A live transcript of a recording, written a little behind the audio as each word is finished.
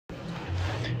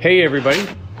Hey everybody,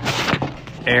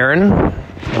 Aaron,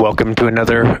 welcome to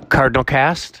another Cardinal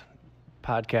Cast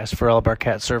podcast for all of our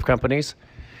cat serve companies.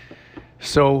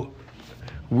 So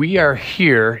we are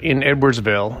here in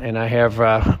Edwardsville, and I have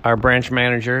our branch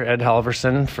manager, Ed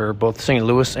Halverson, for both St.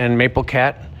 Louis and Maple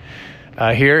Cat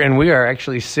here, and we are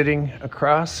actually sitting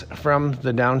across from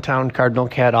the downtown Cardinal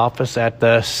Cat office at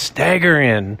the Stagger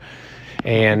Inn.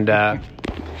 And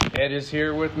Ed is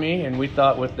here with me, and we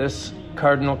thought with this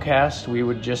Cardinal Cast we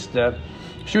would just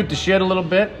shoot the shit a little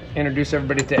bit, introduce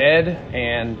everybody to Ed.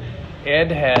 And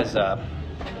Ed has a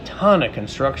ton of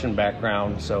construction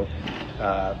background, so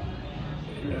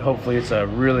hopefully it's a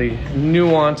really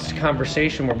nuanced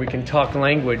conversation where we can talk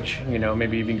language,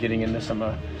 maybe even getting into some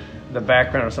of the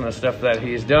background of some of the stuff that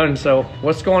he's done. So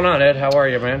what's going on, Ed? How are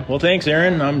you, man? Well, thanks,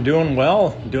 Aaron. I'm doing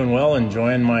well,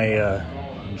 enjoying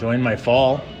my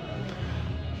fall.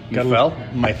 You fell?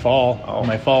 My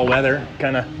fall weather.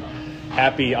 Kind of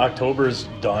happy October's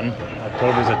done.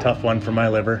 October's a tough one for my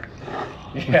liver.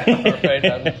 Yeah,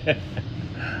 right.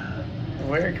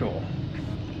 Very cool.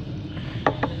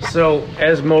 So,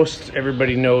 as most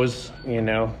everybody knows,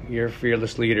 you're a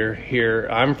fearless leader here.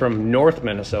 I'm from North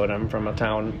Minnesota. I'm from a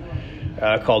town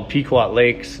called Pequot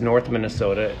Lakes, North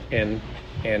Minnesota, and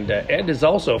Ed is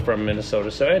also from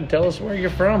Minnesota. So, Ed, tell us where you're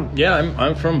from. Yeah,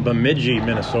 I'm from Bemidji,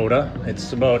 Minnesota.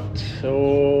 It's about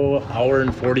hour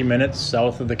and 40 minutes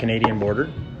south of the Canadian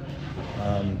border.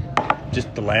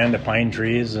 Just the land of pine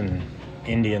trees and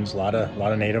Indians, a lot of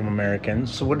Native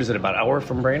Americans. So, what is it, about an hour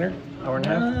from Brainerd? Hour and a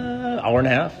half? Hour and a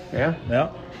half. Yeah?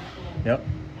 Yeah. Yep.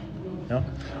 Yeah.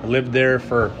 I lived there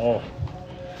for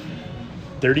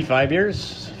 35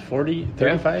 years,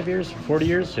 35 years, 40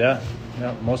 years. Yeah.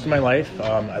 Yeah, most of my life.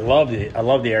 I love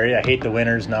the area. I hate the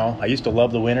winters now. I used to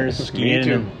love the winters, skiing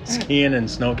and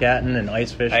snowcatting and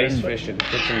ice fishing. Fishing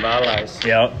bottle ice.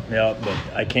 Yeah, but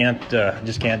I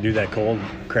just can't do that cold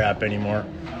crap anymore.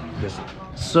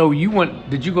 So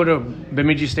did you go to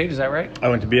Bemidji State, is that right? I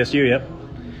went to BSU, yep.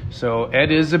 So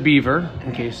Ed is a Beaver,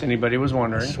 in case anybody was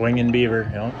wondering. Swinging Beaver,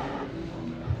 yeah.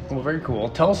 Well, very cool.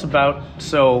 Tell us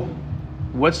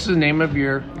what's the name of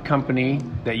your company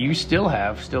that you still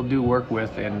do work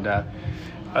with, and a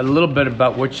little bit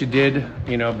about what you did,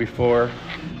 before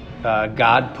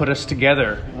God put us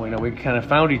together. We kind of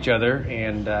found each other,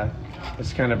 and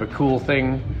it's kind of a cool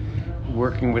thing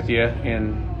working with you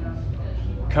and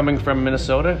coming from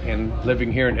Minnesota and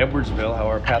living here in Edwardsville, how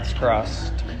our paths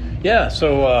crossed. Yeah,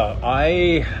 so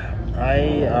I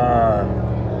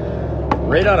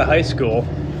right out of high school,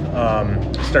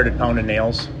 started pounding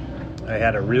nails. I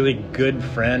had a really good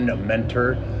friend, a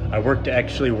mentor. I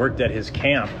actually worked at his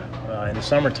camp in the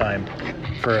summertime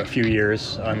for a few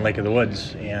years on Lake of the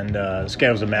Woods, and this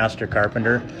guy was a master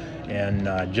carpenter, and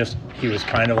he was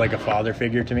kind of like a father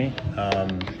figure to me.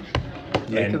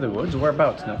 Lake of the Woods?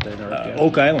 Whereabouts? Not there.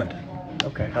 Oak Island.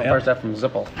 Okay. How far is that from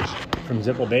Zippel? From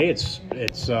Zippel Bay, it's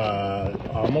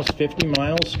almost 50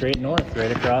 miles straight north,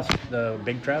 right across the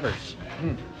Big Traverse.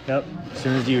 Yep. As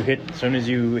soon as you hit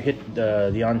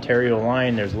the Ontario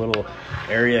line, there's a little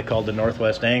area called the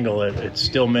Northwest Angle. It's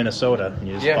still Minnesota.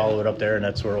 You just follow it up there, and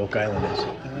that's where Oak Island is.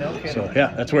 No kidding. So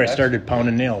yeah, that's where I started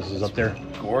pounding nails. Is up there.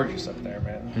 Gorgeous up there,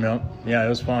 man. No, yeah, it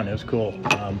was fun. It was cool.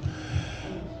 Right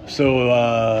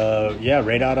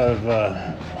out of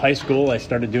high school, I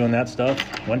started doing that stuff.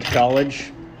 Went to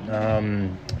college,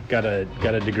 got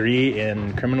a degree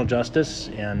in criminal justice,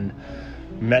 and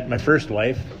met my first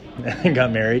wife. And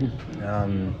got married. Got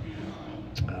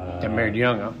married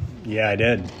young, huh? Yeah, I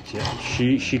did.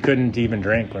 She couldn't even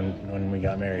drink when we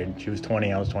got married. She was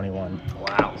 20, I was 21.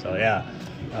 Wow. So yeah,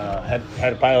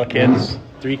 had a pile of kids,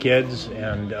 3 kids,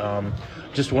 and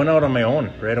just went out on my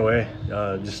own right away.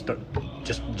 Just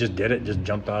did it. Just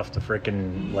jumped off the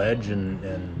frickin' ledge and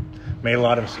made a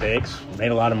lot of mistakes.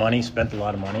 Made a lot of money. Spent a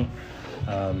lot of money.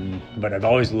 But I've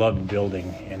always loved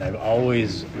building, and I've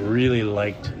always really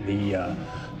liked the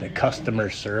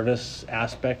customer service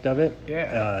aspect of it.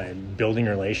 Yeah. Building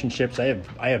relationships. I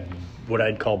have what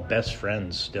I'd call best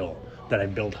friends still that I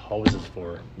built houses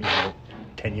for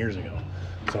 10 years ago.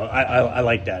 So I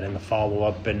like that, and the follow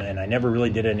up, and I never really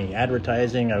did any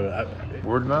advertising.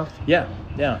 Word of mouth? Yeah.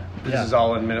 This is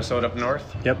all in Minnesota up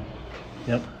north? Yep.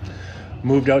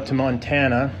 Moved out to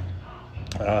Montana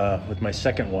with my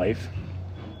second wife,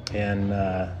 and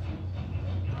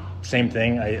same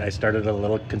thing. I started a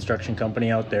little construction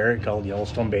company out there called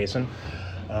Yellowstone Basin.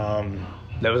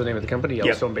 That was the name of the company,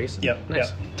 Yellowstone Basin? Yep.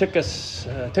 Nice.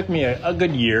 Yep. Took me a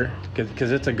good year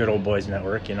because it's a good old boys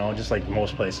network, just like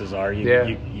most places are.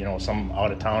 You know, some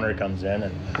out of towner comes in,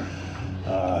 and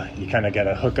you kind of got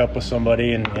to hook up with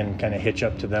somebody and kind of hitch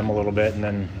up to them a little bit, and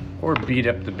then Or beat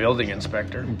up the building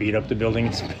inspector. beat up the building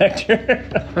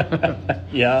inspector.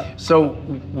 Yeah. So,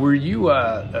 were you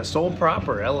a sole prop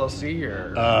or LLC,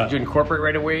 or did you incorporate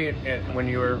right away when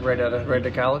you were right out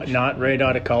of college? Not right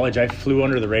out of college. I flew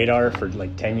under the radar for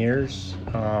like 10 years.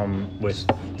 With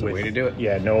way to do it.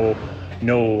 Yeah, no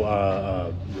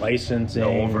licensing,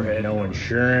 No overhead. no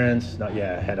insurance.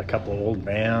 Had a couple of old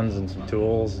vans and some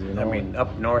tools. I mean,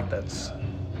 up north, that's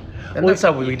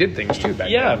how we did things too back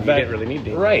then. You didn't really need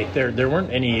to. Right. There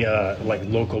weren't any like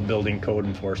local building code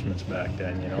enforcements back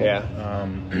then. Yeah.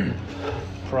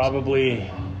 Probably.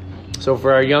 So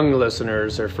for our young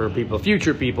listeners, or for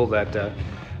future people that are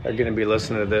going to be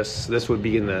listening to this would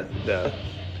be in the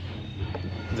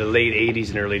late 80s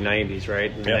and early 90s, right?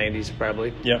 In the 90s,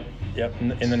 probably. Yep.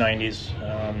 In the 90s.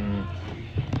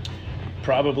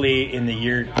 Probably in the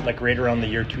year, like right around the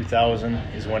year 2000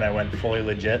 is when I went fully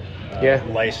legit.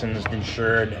 Licensed,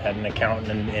 insured, had an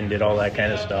accountant, and did all that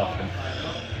kind of stuff. And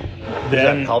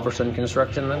then is that Halverson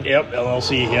Construction then? Yep,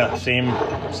 LLC. Yeah,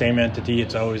 same entity.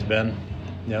 It's always been.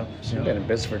 Yep. So you've been in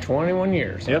business for 21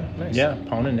 years. Yep. Nice. Yeah,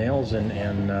 pounding nails,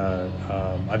 and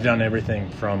I've done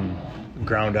everything from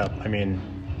ground up. I mean,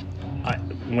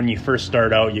 when you first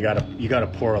start out, you gotta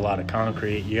pour a lot of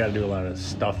concrete. You gotta do a lot of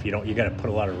stuff. You gotta put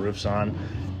a lot of roofs on,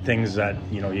 things that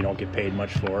you don't get paid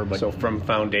much for. But so from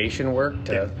foundation work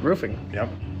to roofing.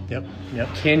 Yep.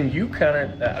 Can you kind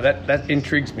of that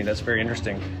intrigues me? That's very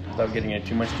interesting. Without getting into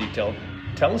too much detail,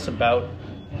 tell us about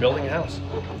building a house.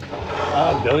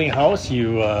 Building a house,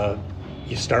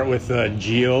 you start with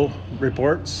geo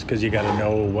reports, because you got to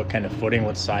know what kind of footing,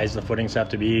 what size the footings have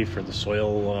to be for the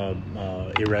soil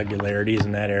irregularities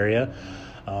in that area.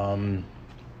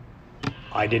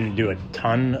 I didn't do a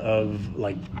ton of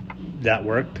like that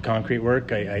work, the concrete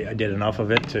work. I did enough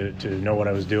of it to know what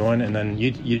I was doing, and then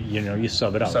you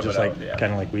sub it out,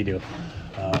 kind of like we do.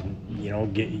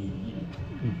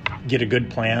 Get a good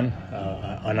plan,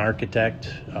 an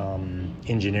architect,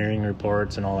 engineering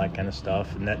reports, and all that kind of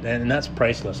stuff, and that's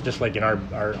priceless. Just like in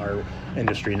our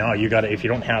industry now, you got to, if you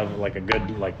don't have like a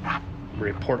good like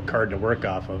report card to work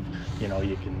off of, you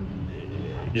can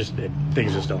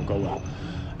things just don't go well.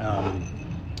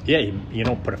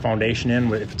 Put a foundation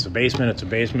in. If it's a basement, it's a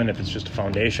basement. If it's just a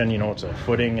foundation, it's a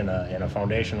footing and a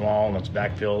foundation wall, and it's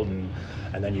backfilled,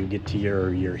 and then you get to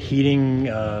your heating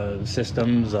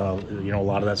systems. A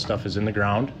lot of that stuff is in the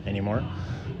ground anymore.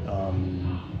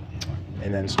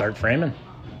 And then start framing.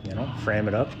 Frame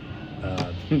it up.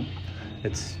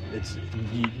 It's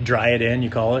you dry it in, you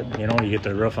call it. You get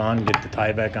the roof on, get the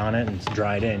Tyvek on it, and it's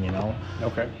dried in.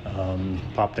 Okay.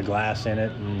 Pop the glass in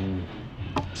it and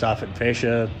soffit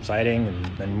fascia, siding, and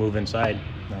then move inside.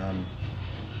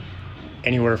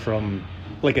 Anywhere from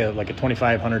like a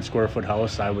 2,500 square foot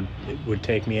house, it would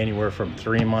take me anywhere from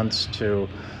 3 months to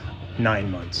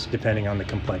 9 months, depending on the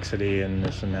complexity and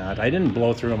this and that. I didn't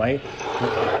blow through them.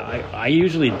 I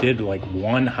usually did like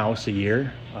one house a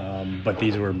year, but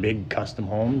these were big custom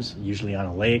homes, usually on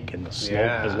a lake, and the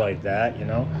slope was like that,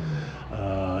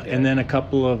 and then a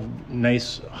couple of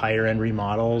nice higher end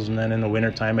remodels, and then in the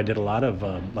wintertime I did a lot of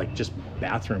like just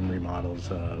bathroom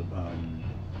remodels,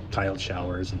 tiled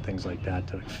showers and things like that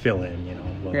to fill in,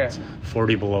 it's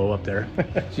 40 below up there.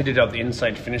 So you did all the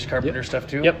inside finish carpenter stuff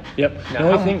too? Yep.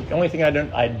 Now, the only thing I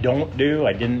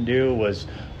didn't do was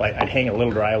like I'd hang a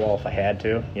little drywall if I had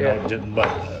to,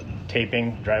 but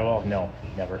taping drywall, no,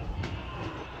 never.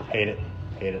 Hate it.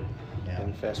 Yeah.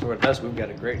 And fast forward to us, we've got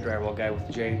a great drywall guy with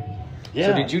Jay.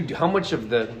 Yeah. So how much of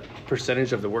the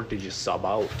percentage of the work did you sub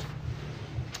out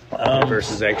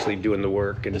versus actually doing the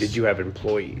work? And did you have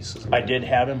employees? I did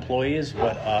have employees,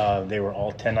 but they were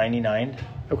all 1099.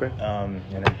 Okay.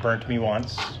 And it burnt me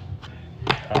once.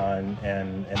 And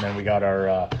then we got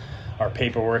our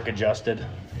paperwork adjusted,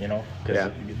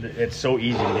 because it's so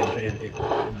easy to get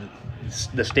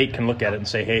the state can look at it and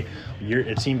say, hey,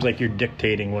 it seems like you're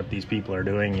dictating what these people are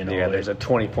doing. There's a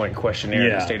 20-point questionnaire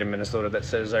in the state of Minnesota that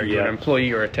says, are you an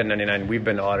employee or a 1099? We've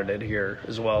been audited here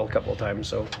as well a couple of times,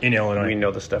 so in Illinois we know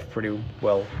the stuff pretty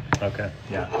well. Okay,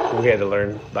 yeah. We had to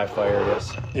learn by fire,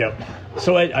 yes. Yep.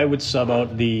 So I would sub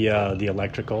out the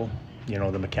electrical,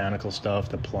 the mechanical stuff,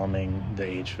 the plumbing, the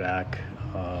HVAC.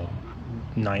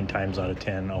 9 times out of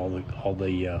 10, all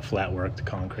the flat work, the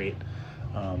concrete.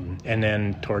 And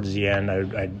then towards the end,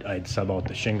 I'd sub out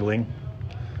the shingling.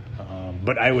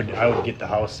 But I would get the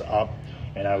house up,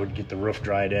 and I would get the roof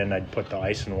dried in. I'd put the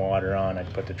ice and water on.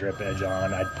 I'd put the drip edge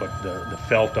on. I'd put the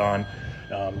felt on,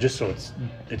 just so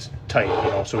it's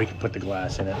tight, so we can put the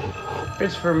glass in it.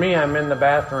 It's for me. I'm in the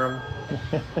bathroom.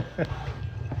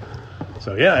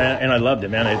 So yeah, and I loved it,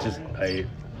 man.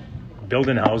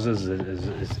 Building houses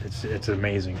it's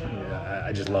amazing.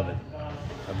 I just love it.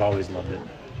 I've always loved it.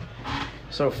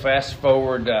 So fast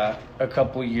forward a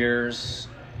couple years.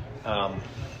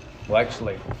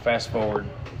 Fast forward.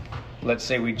 Let's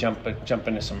say we jump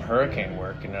into some hurricane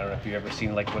work, and I don't know if you've ever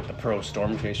seen like what the pro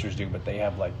storm chasers do, but they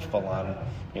have like full on,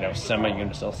 semi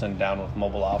units they'll send down with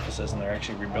mobile offices, and they're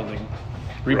actually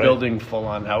rebuilding full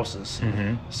on houses.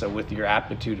 Mm-hmm. So with your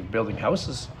aptitude of building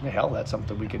houses, hell, that's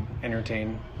something we could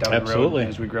entertain down the road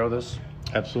as we grow this.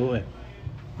 Absolutely.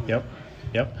 Yep.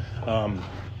 A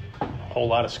whole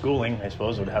lot of schooling, I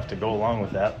suppose, would have to go along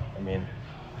with that. I mean,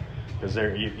 because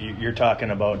you're talking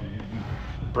about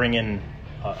bringing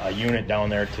a unit down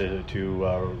there to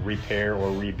repair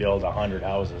or rebuild 100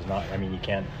 houses. You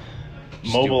can't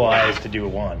mobilize to do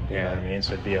one. You know what I mean?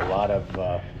 So it'd be a lot of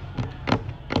I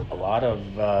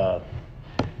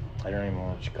don't even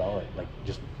know what you call it, like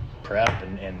just prep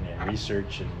and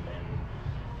research, and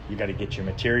you got to get your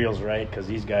materials right, because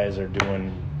these guys are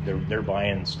they're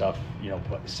buying stuff,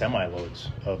 semi loads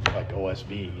of like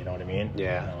OSB. You know what I mean?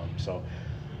 Yeah. So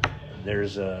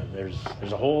there's a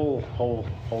whole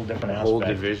different aspect. Whole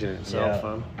division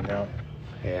itself.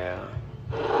 Yeah.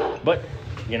 But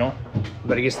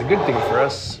But I guess the good thing for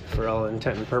us, for all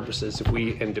intent and purposes, if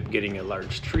we end up getting a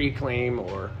large tree claim,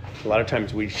 or a lot of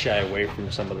times we shy away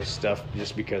from some of this stuff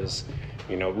just because,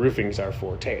 roofing's our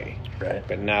forte. Right.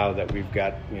 But now that we've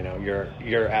got,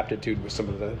 your aptitude with some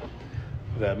of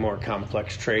the more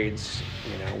complex trades,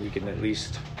 we can at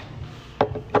least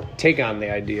take on the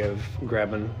idea of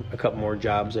grabbing a couple more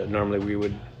jobs that normally we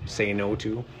would say no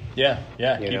to. Yeah,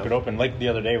 keep it open. Like the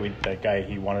other day, that guy,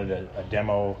 he wanted a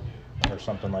demo or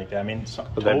something like that. I mean,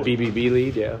 that BBB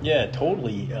lead, yeah,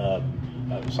 totally.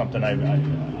 Something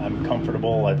I'm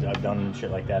comfortable. I've done shit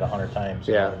like that 100 times.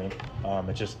 You know what I mean?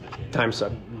 It's just time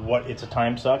suck. It's a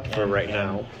time suck for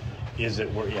now. Is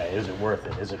it worth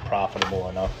it? Is it profitable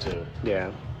enough to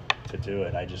do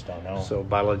it? I just don't know. So a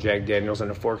bottle of Jack Daniels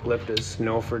and a forklift is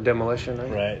no for demolition,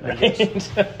 right? I guess.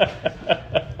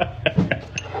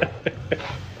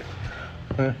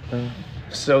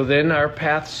 So then our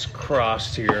paths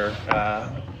crossed here,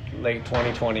 late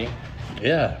 2020.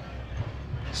 Yeah.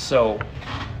 So,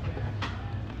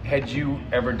 had you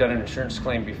ever done an insurance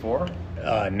claim before?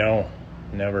 No,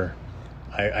 never.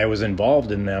 I was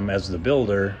involved in them as the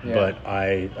builder, but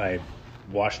I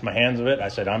washed my hands of it. I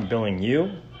said, I'm billing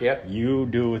you. Yep. You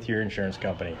do with your insurance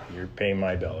company. You're paying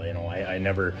my bill. I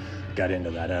never got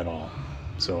into that at all.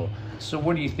 So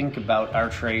what do you think about our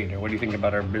trade, or what do you think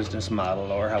about our business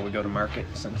model, or how we go to market?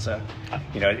 Since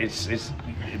it's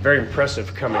very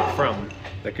impressive coming from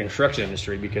the construction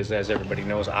industry, because as everybody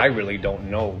knows, I really don't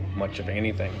know much of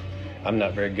anything. I'm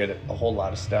not very good at a whole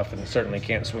lot of stuff, and certainly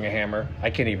can't swing a hammer. I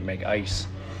can't even make ice.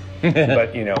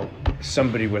 But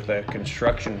somebody with a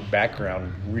construction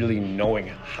background really knowing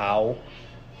how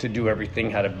to do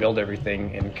everything, how to build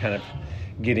everything, and kind of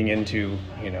getting into,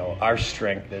 our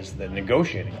strength is the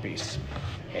negotiating piece,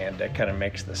 and that kind of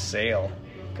makes the sale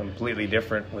completely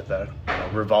different with a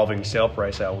revolving sale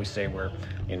price. I always say, where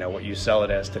what you sell it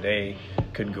as today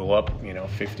could go up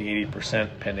 50-80%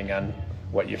 depending on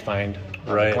what you find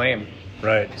on the claim.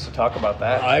 Right. So talk about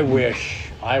that. I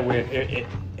wish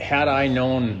had I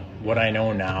known what I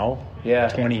know now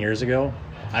 20 years ago,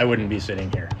 I wouldn't be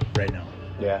sitting here right now.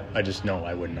 Yeah. I just know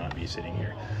I would not be sitting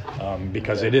here.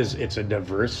 Because it's a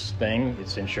diverse thing.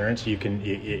 It's insurance. You can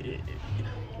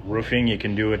roofing. You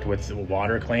can do it with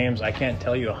water claims. I can't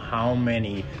tell you how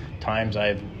many times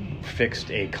I've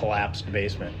fixed a collapsed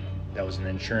basement. That was an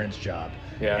insurance job.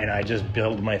 Yeah. And I just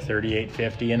billed my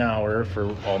 $38.50 an hour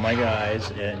for all my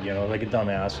guys, and like a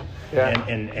dumbass. Yeah.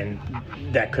 And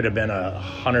that could have been a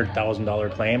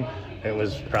 $100,000 claim. It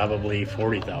was probably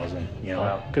 $40,000.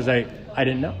 Wow. Because I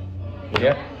didn't know.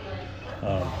 Yeah.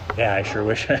 I sure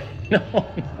wish I had known.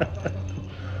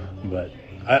 But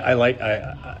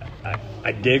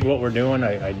I dig what we're doing.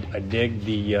 I dig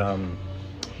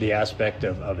the aspect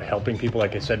of helping people.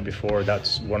 Like I said before,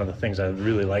 that's one of the things I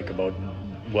really like about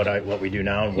what we do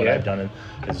now, and what I've done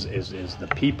is the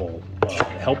people,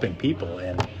 helping people.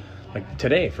 And like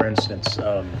today, for instance,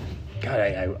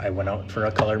 I went out for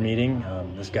a color meeting.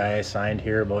 This guy I signed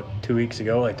here about 2 weeks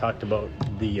ago, I talked about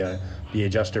the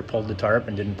adjuster pulled the tarp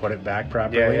and didn't put it back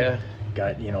properly. Yeah.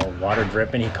 Got water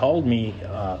dripping. He called me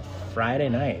Friday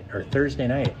night or Thursday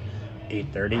night,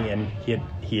 8:30, and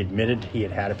he admitted he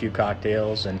had a few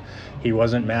cocktails, and he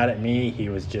wasn't mad at me. He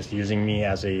was just using me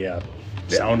as a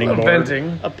sounding board,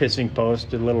 venting, a pissing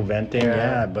post, a little venting.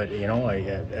 Yeah. But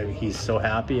he's so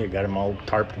happy. I got him all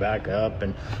tarped back up,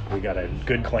 and we got a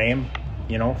good claim.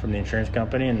 from the insurance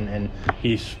company, and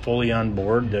he's fully on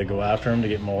board to go after him to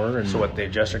get more. And So what, the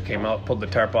adjuster came out, pulled the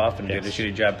tarp off, and did a Yes.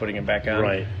 shitty job putting it back on?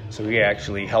 Right. So he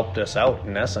actually helped us out,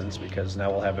 in essence, because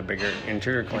now we'll have a bigger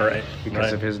interior claim Right. because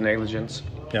Right. of his negligence.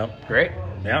 Yep. Great.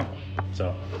 Yeah.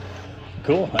 So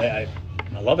cool. I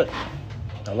love it.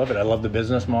 I love it. I love the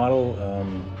business model.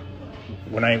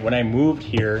 When I moved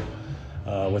here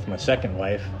with my second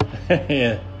wife,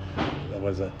 that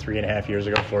was 3.5 years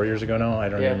ago, 4 years ago now. I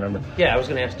don't even remember. Yeah, I was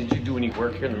going to ask, did you do any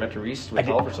work here in the Metro East with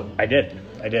Halverson? I did.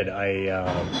 I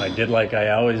did like I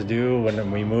always do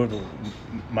when we moved.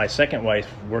 My second wife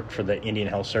worked for the Indian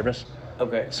Health Service.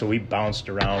 Okay. So we bounced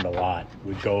around a lot.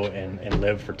 We'd go and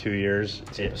live for 2 years.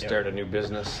 Start a new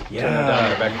business. Turn it Yeah,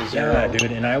 down, back to zero. yeah,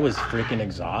 dude. And I was freaking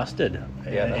exhausted.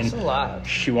 Yeah, that's and a lot.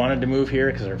 She wanted to move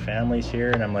here because her family's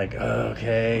here, and I'm like, oh,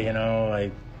 okay, I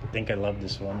think I love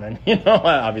this woman.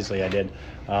 Obviously I did.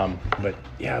 But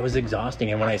yeah, it was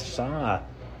exhausting. And when I saw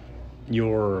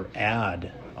your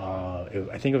ad,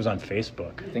 I think it was on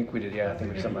Facebook. I think we did, I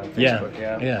think we did something on Yeah,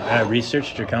 Facebook, yeah. I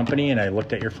researched your company and I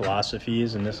looked at your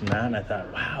philosophies and this and that, and I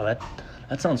thought, wow,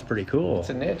 that sounds pretty cool. It's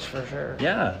a niche for sure.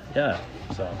 Yeah.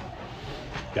 So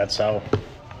that's how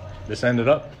this ended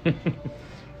up.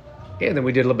 Yeah, then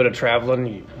we did a little bit of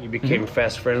traveling. You became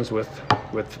fast friends with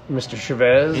Mr.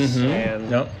 Chavez and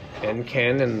Yep. and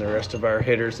Ken and the rest of our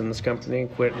hitters in this company,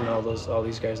 Quentin, all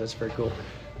these guys. That's very cool.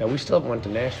 Now we still haven't went to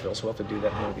Nashville, so we'll have to do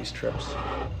that in one of these trips.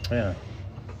 Yeah.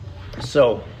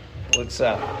 So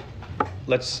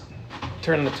let's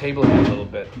turn the table here a little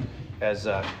bit. As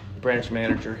branch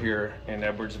manager here in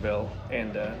Edwardsville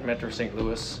and Metro St.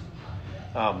 Louis,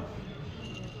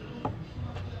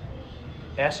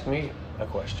 ask me a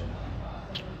question.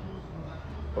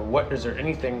 Is there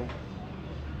anything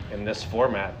in this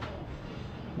format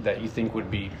that you think would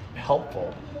be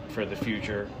helpful for the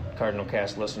future Cardinal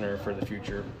Cast listener, for the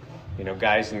future,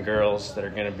 guys and girls that are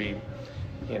going to be,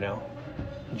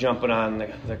 jumping on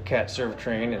the Cat Serve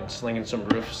train and slinging some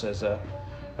roofs as a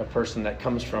person that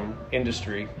comes from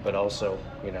industry, but also,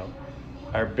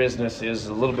 our business is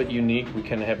a little bit unique. We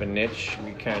kind of have a niche.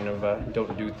 We kind of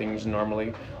don't do things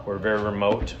normally. We're very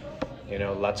remote,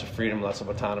 lots of freedom, lots of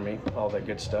autonomy, all that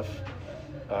good stuff.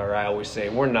 Or I always say,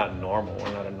 we're not normal.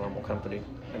 We're not a normal company.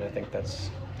 And I think that's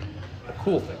a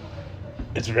cool thing.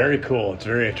 It's very cool. It's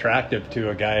very attractive to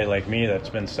a guy like me that's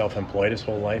been self-employed his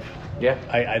whole life. Yeah.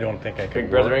 I don't think I could. Big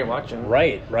brother ain't watching.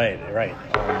 Right.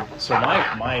 So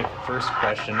my first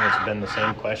question has been the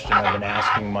same question I've been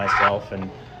asking myself and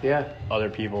other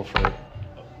people for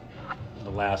the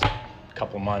last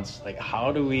couple months. Like,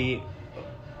 how do we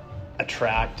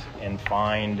attract and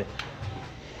find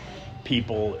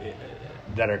people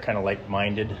that are kind of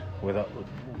like-minded with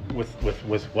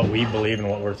what we believe and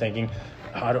what we're thinking?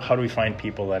 How do we find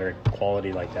people that are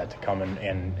quality like that to come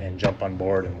and jump on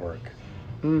board and work?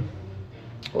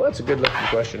 Well, that's a good looking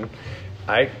question.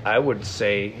 I would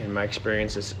say, in my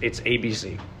experience, it's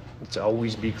ABC. It's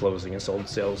always be closing. It's old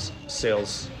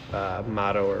sales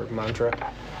motto or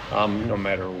mantra. No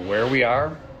matter where we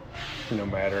are, no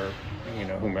matter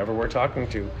whomever we're talking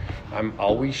to, I'm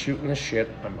always shooting the shit.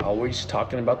 I'm always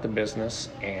talking about the business,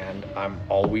 and I'm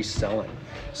always selling.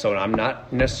 So I'm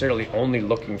not necessarily only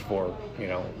looking for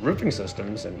roofing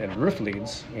systems and roof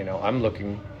leads. I'm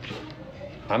looking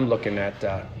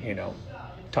at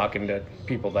talking to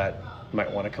people that might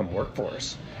want to come work for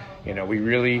us. We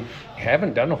really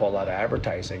haven't done a whole lot of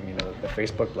advertising. The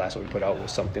Facebook blast we put out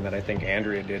was something that I think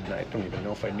Andrea did, and I don't even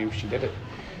know if I knew she did it.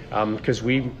 Because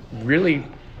we really,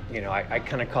 I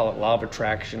kind of call it law of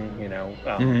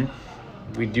attraction.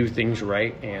 We do things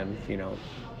right, and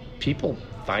people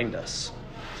find us.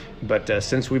 But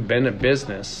since we've been a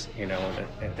business,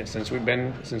 and since we've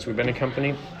been a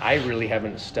company, I really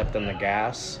haven't stepped on the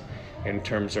gas in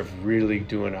terms of really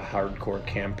doing a hardcore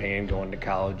campaign, going to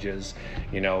colleges,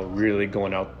 really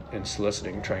going out and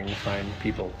soliciting, trying to find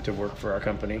people to work for our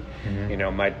company.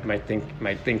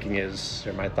 My thinking is,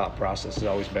 or my thought process has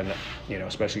always been,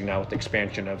 especially now with the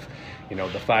expansion of,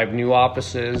 the 5 new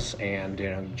offices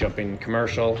and jumping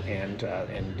commercial and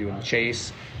doing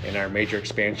Chase, and our major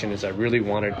expansion is I really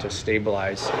wanted to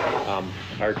stabilize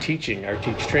our teach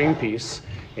train piece,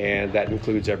 and that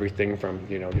includes everything from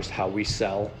just how we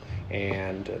sell.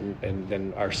 And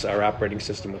then our operating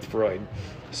system with Freud.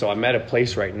 So I'm at a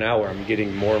place right now where I'm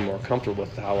getting more and more comfortable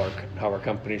with how our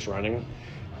company's running,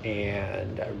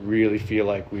 and I really feel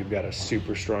like we've got a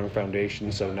super strong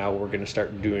foundation. So now we're going to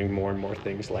start doing more and more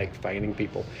things like finding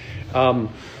people.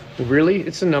 Really,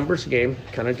 it's a numbers game,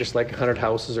 kind of just like 100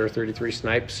 houses or 33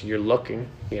 snipes. You're looking,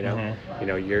 you know,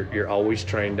 you're always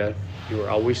trying to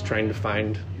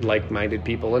find like-minded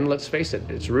people. And let's face it,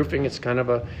 it's roofing. It's kind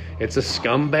of it's a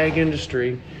scumbag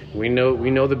industry. We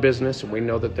know the business, and we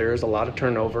know that there is a lot of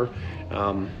turnover.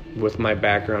 With my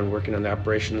background working on the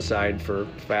operations side for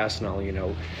Fastenal, you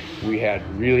know, we had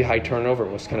really high turnover.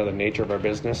 It was kind of the nature of our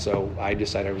business. So I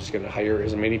decided I was going to hire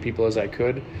as many people as I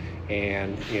could.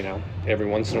 And, you know, every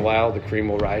once in a while, the cream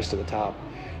will rise to the top.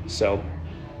 So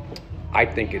I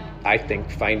think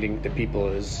finding the people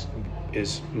is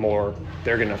more,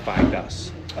 they're going to find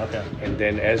us. Okay. And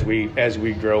then as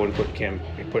we grow and put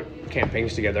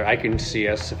campaigns together, I can see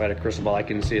us, if I had a crystal ball, I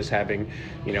can see us having,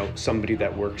 you know, somebody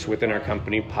that works within our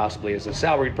company, possibly as a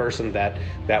salaried person, that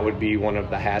would be one of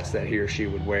the hats that he or she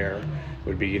would wear.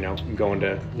 Would be, you know, going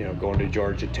to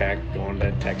Georgia Tech, going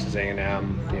to Texas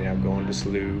A&M, you know, going to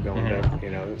SLU, going to, you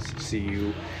know,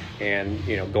 CU, and,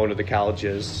 you know, going to the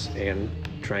colleges and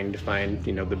trying to find,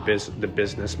 you know, the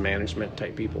business management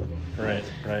type people. Right.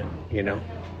 You know.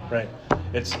 Right.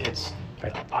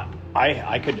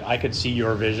 I could see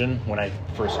your vision when I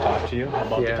first talked to you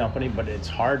about the company, but it's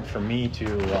hard for me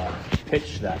to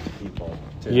pitch that to people.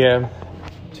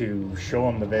 To show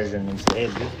them the vision and say,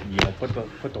 hey, you know,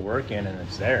 put the work in, and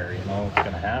it's there. You know, it's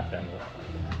going to happen.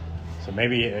 So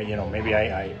maybe you know, maybe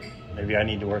I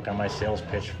need to work on my sales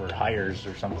pitch for hires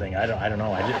or something. I don't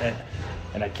know.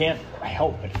 I can't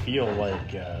help but feel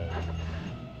like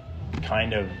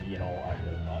kind of, you know,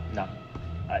 not.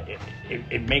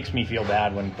 It makes me feel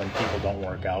bad when people don't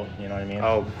work out. You know what I mean?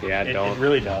 Oh yeah, it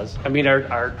really does. I mean,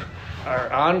 our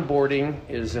onboarding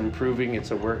is improving. It's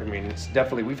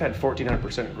definitely, we've had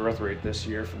 1,400% growth rate this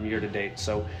year from year to date.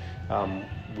 So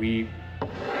we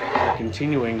are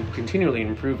continually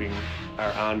improving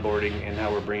our onboarding and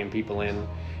how we're bringing people in.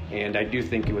 And I do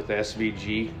think with the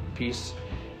SVG piece,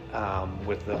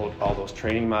 with all those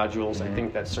training modules, I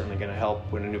think that's certainly going to help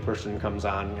when a new person comes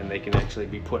on and they can actually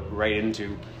be put right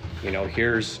into, you know,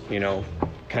 here's, you know,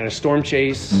 kind of storm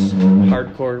chase,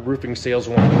 hardcore roofing sales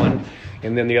 101.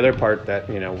 And then the other part that,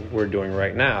 you know, we're doing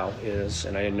right now is,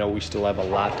 and I know we still have a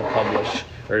lot to publish,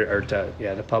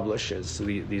 to publish, is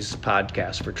these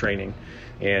podcasts for training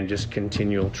and just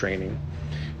continual training.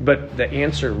 But the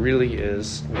answer really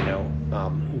is, you know,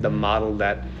 the model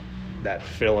that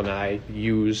Phil and I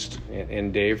used,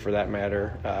 and Dave for that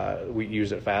matter, we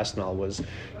used at Fastenal was,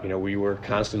 you know, we were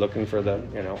constantly looking for the,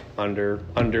 you know, under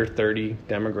 30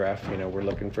 demographic. You know, we're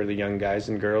looking for the young guys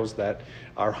and girls that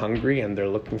are hungry and they're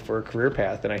looking for a career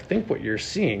path. And I think what you're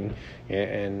seeing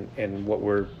and what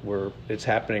it's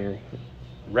happening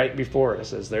right before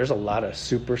us is there's a lot of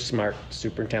super smart,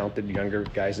 super talented younger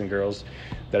guys and girls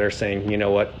that are saying, you know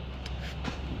what,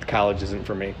 college isn't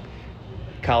for me.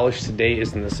 College today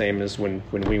isn't the same as when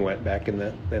we went back in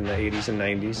the 80s and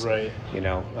 90s. Right. You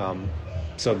know,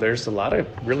 so there's a lot of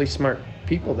really smart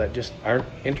people that just aren't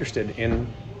interested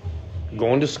in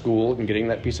going to school and getting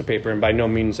that piece of paper. And by no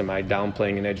means am I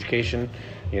downplaying in education.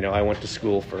 You know, I went to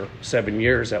school for 7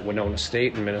 years at Winona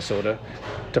State in Minnesota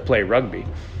to play rugby.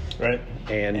 Right.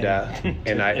 And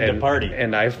party.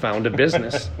 And I found a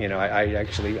business. You know, I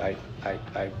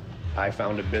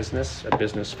found a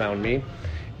business found me.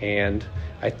 And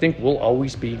I think we'll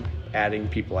always be adding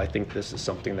people. I think this is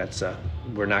something that's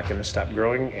we're not going to stop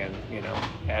growing, and, you know,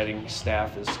 adding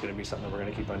staff is going to be something we're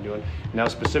going to keep on doing. Now,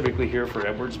 specifically here for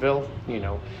Edwardsville, you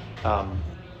know,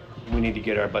 we need to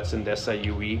get our butts into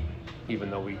SIUE, even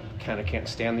though we kind of can't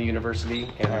stand the university,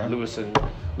 and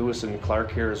Lewis and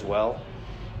Clark here as well.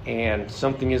 And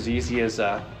something as easy as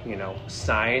you know,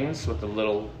 signs with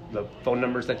the phone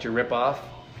numbers that you rip off.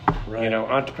 Right. You know,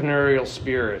 entrepreneurial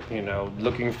spirit, you know,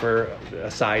 looking for a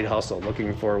side hustle,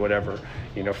 looking for whatever,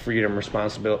 you know, freedom,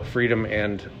 responsibility, freedom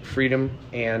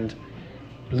and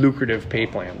lucrative pay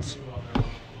plans.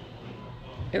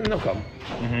 And they'll come.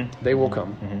 Mm-hmm. They will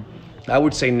come. Mm-hmm. I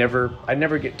would say I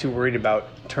never get too worried about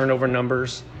turnover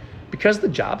numbers, because the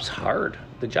job's hard.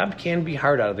 The job can be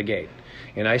hard out of the gate.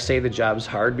 And I say the job's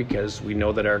hard because we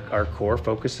know that our core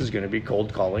focus is going to be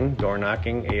cold calling, door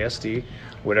knocking, ASD,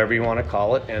 whatever you want to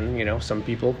call it. And, you know, some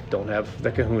people don't have the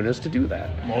kahunas to do that.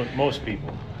 Most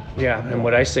people. Yeah. And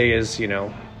what I say is, you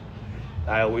know,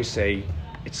 I always say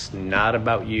it's not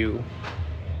about you.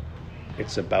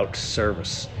 It's about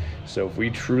service. So if we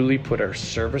truly put our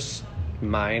service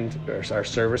mind, or our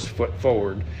service foot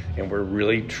forward, and we're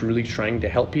really, truly trying to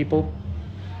help people,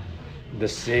 the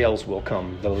sales will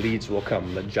come, the leads will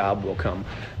come, the job will come.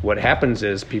 What happens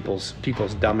is people's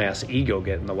dumbass ego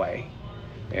get in the way.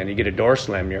 and you get a door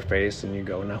slam in your face, and you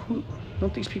go, now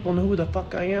don't these people know who the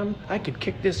fuck I am? I could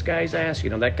kick this guy's ass,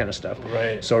 that kind of stuff.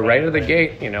 Right. So right out of the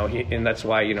gate, and that's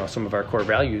why, some of our core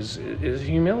values is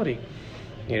humility,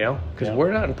 because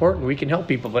we're not important. We can help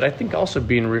people, but I think also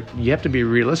you have to be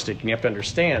realistic, and you have to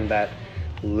understand that,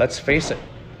 let's face it,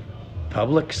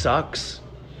 public sucks.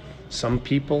 Some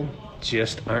people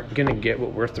just aren't going to get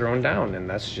what we're throwing down, and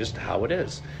that's just how it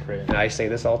is. Right. And I say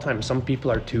this all the time. Some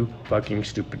people are too fucking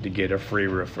stupid to get a free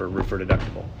roof or roofer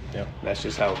deductible. Yep. That's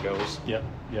just how it goes. Yep.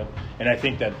 And I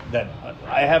think that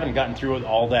I haven't gotten through with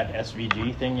all that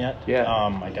SVG thing yet. Yeah.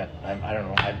 I don't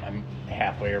know. I'm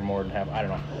halfway or more than half. I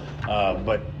don't know.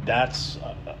 But that's.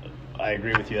 I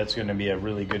agree with you. That's going to be a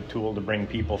really good tool to bring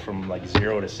people from like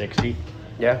 0 to 60.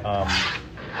 Yeah.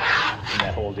 In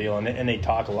that whole deal, and they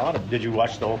talk a lot. Did you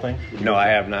watch the whole thing? No, I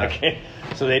have not. Okay,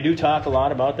 so they do talk a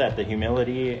lot about that, the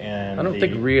humility, and I don't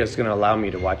think Ria's going to allow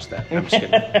me to watch that. I'm just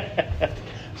kidding.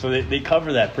 So they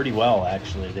cover that pretty well,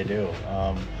 actually. They do.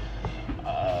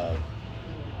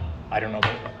 I don't know.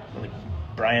 Like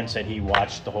Brian said, he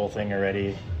watched the whole thing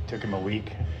already. Took him a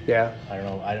week. Yeah. I don't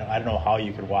know. I don't know how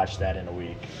you could watch that in a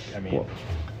week. I mean,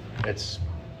 it's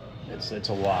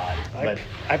a lot. But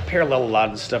I parallel a lot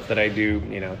of the stuff that I do,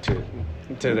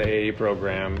 to the AA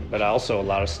program, but also a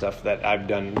lot of stuff that I've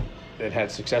done that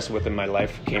had success with in my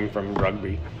life came from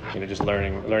rugby. Just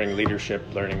learning leadership,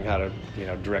 learning how to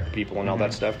direct people and all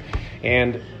that stuff.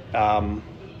 And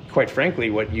quite frankly,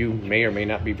 what you may or may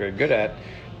not be very good at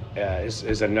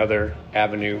is another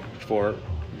avenue for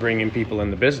bringing people in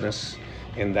the business,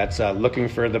 and that's looking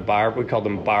for the bar. We call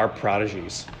them bar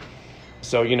prodigies.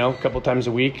 So, a couple times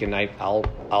a week, and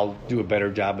I'll do a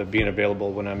better job of being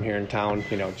available when I'm here in town,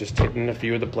 just hitting a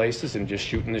few of the places and just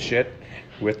shooting the shit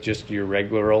with just your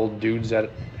regular old dudes at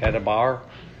a bar,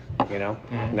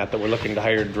 Not that we're looking to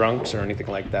hire drunks or anything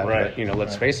like that, right. But,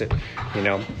 let's face it,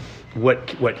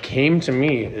 what came to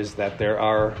me is that there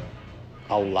are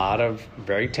a lot of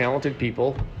very talented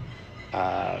people,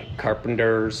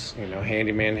 carpenters,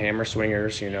 handyman, hammer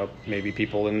swingers, maybe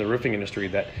people in the roofing industry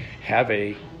that have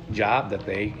a job that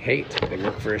they hate. They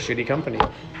work for a shitty company.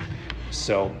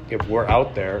 So if we're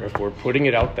out there, if we're putting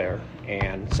it out there,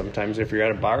 and sometimes if you're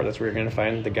at a bar, that's where you're going to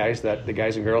find the guys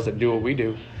and girls that do what we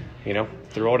do.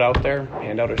 Throw it out there,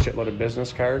 hand out a shitload of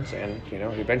business cards, and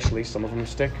eventually some of them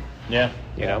stick. Yeah.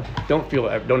 Don't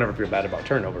ever feel bad about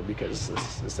turnover, because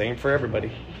it's the same for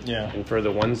everybody. Yeah. And for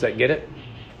the ones that get it,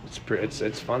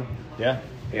 it's fun. Yeah.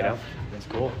 That's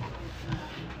cool.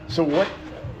 So what,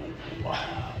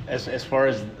 as far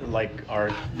as like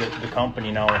the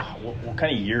company now, what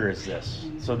kind of year is this?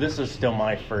 So this is still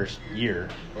my first year.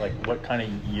 Like, what kind of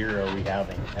year are we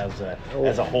having as a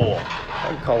whole?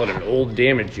 I would call it an old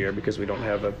damage year, because we don't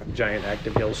have a giant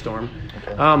active hailstorm.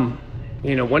 Okay.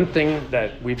 One thing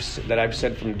that I've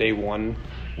said from day one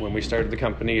when we started the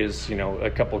company is,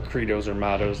 a couple of credos or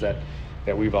mottos that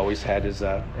we've always had is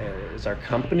our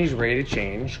company's ready to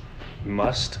change,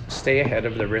 must stay ahead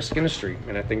of the risk industry.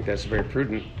 And I think that's very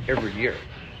prudent every year.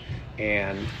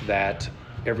 And that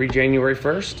every January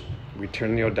 1st, we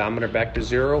turn the odometer back to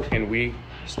 0, and we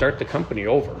start the company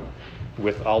over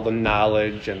with all the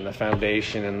knowledge and the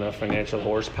foundation and the financial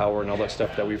horsepower and all that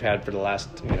stuff that we've had for the last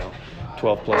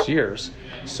 12 plus years.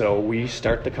 So we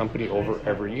start the company over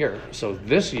every year. So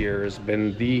this year has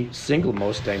been the single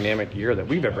most dynamic year that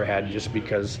we've ever had, just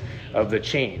because of the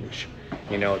change.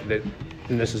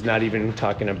 And this is not even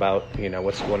talking about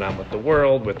what's going on with the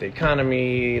world, with the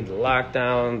economy, the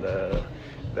lockdown,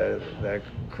 the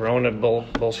corona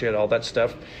bullshit, all that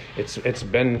stuff. It's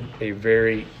been a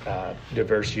very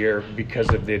diverse year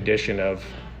because of the addition of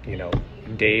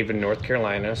Dave in North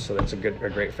Carolina, so that's a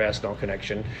great Fastenal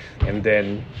connection, and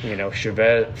then Phil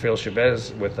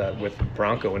Chavez with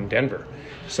Bronco in Denver.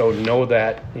 So know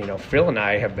that Phil and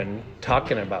I have been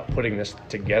talking about putting this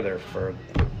together for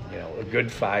a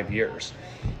good 5 years.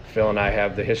 Phil and I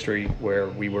have the history where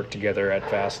we worked together at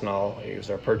Fastenal. He was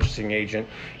our purchasing agent,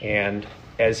 and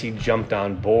as he jumped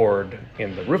on board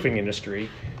in the roofing industry,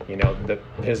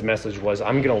 his message was,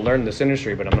 I'm going to learn this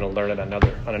industry, but I'm going to learn it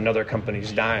on another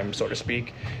company's dime, so to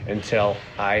speak, until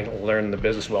I learn the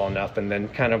business well enough. And then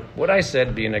kind of what I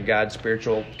said, being a God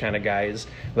spiritual kind of guy, is,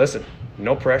 listen,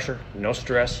 no pressure, no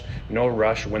stress, no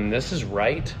rush. When this is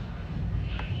right,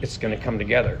 it's going to come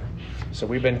together. So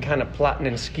we've been kind of plotting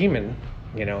and scheming,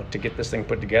 to get this thing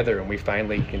put together, and we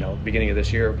finally, beginning of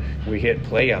this year, we hit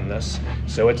play on this.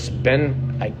 So it's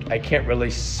been, I can't really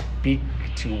speak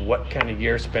to what kind of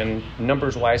year it's been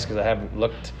numbers wise, because I haven't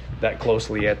looked that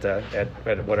closely at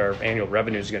what our annual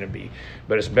revenue is going to be,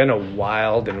 but it's been a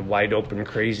wild and wide open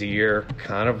crazy year,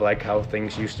 kind of like how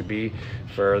things used to be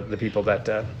for the people that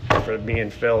for me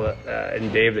and Phil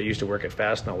and Dave that used to work at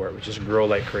Fastenal, where it would just grow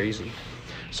like crazy.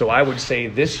 So I would say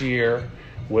this year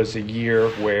was a year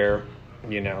where,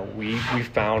 you know, we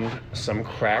found some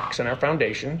cracks in our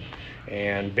foundation,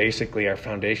 and basically our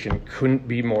foundation couldn't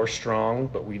be more strong,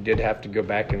 but we did have to go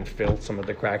back and fill some of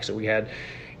the cracks that we had.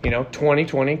 You know,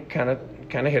 2020 kind of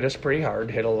hit us pretty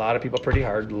hard, hit a lot of people pretty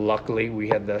hard. Luckily, we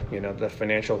had the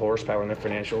financial horsepower and the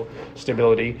financial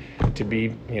stability to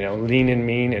be, you know, lean and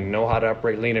mean and know how to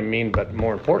operate lean and mean, but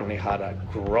more importantly, how to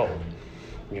grow.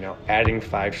 You know, adding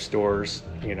 5 stores,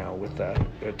 you know, with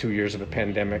 2 years of a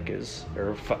pandemic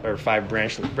or 5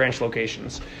 branch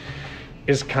locations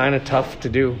is kind of tough to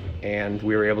do, and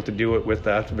we were able to do it with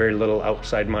very little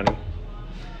outside money.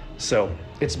 So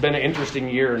it's been an interesting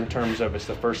year in terms of it's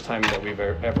the first time that we've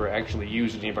ever actually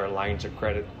used any of our lines of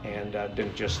credit and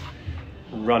didn't just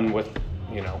run with,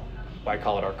 you know, I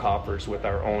call it our coffers with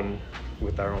our own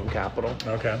capital.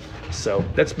 Okay. So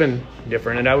that's been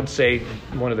different, and I would say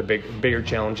one of the bigger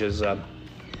challenges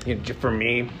for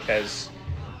me as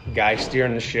guy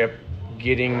steering the ship,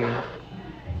 getting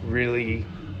really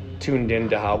tuned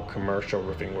into how commercial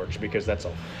roofing works, because that's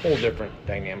a whole different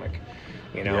dynamic,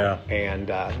 you know. Yeah. And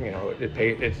you know,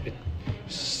 it's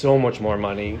so much more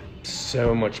money,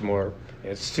 so much more.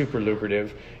 It's super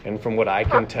lucrative, and from what I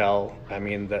can tell, I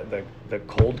mean, the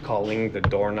cold calling, the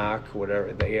door knock,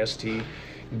 whatever, the AST,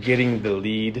 getting the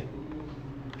lead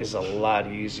is a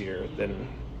lot easier than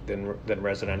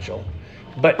residential.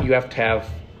 But you have to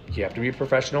be a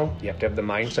professional. You have to have the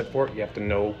mindset for it. You have to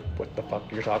know what the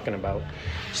fuck you're talking about.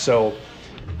 So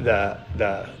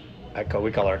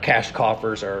we call our cash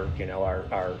coffers, or, you know,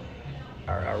 our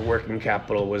working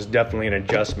capital was definitely an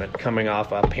adjustment coming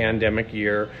off a pandemic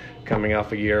year, coming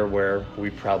off a year where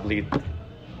we probably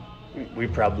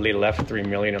left $3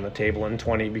 million on the table in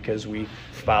 20 because we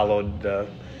followed the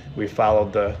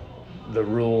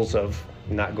rules of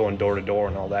not going door to door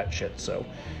and all that shit. So,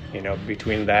 you know,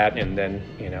 between that and then,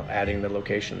 you know, adding the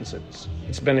locations,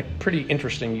 it's been a pretty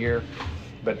interesting year.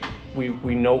 But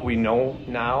we know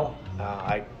now.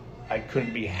 I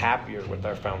couldn't be happier with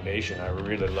our foundation. I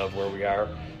really love where we are,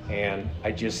 and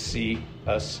I just see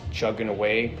us chugging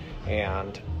away.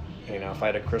 And, you know, if I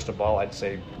had a crystal ball, I'd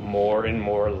say more and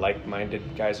more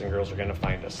like-minded guys and girls are going to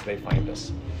find us. They find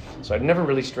us. So I'd never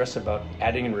really stress about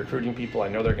adding and recruiting people. I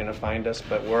know they're going to find us,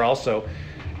 but we're also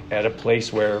at a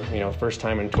place where, you know, first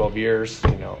time in 12 years,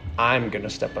 you know, I'm going to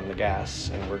step on the gas,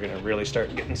 and we're going to really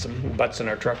start getting some butts in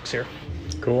our trucks here.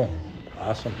 Cool.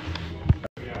 Awesome.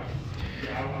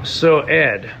 So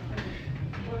Ed,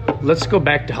 let's go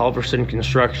back to Halverson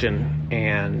Construction.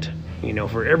 And, you know,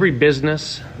 for every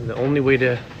business, the only way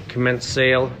to commence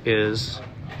sale is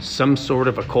some sort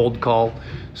of a cold call,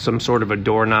 some sort of a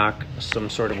door knock, some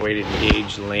sort of way to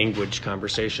engage language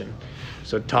conversation.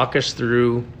 So talk us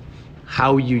through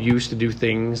how you used to do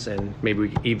things, and maybe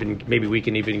we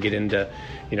can even get into,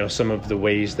 you know, some of the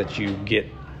ways that you get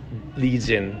leads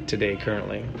in today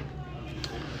currently.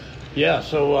 Yeah.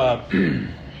 So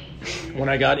when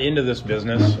I got into this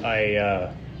business,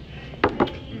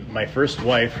 my first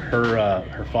wife,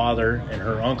 her father and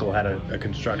her uncle had a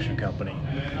construction company,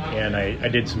 and I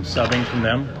did some subbing from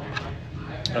them,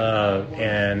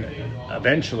 and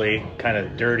eventually, kind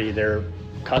of dirty, their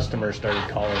customers started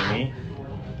calling me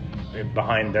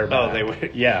behind their back. Oh, they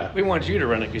would. Yeah. We want you to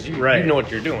run it because you know what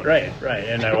you're doing. Right.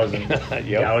 And I wasn't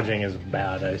gouging as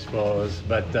bad, I suppose,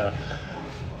 but.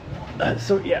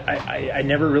 So yeah, I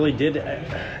never really did.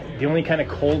 The only kind of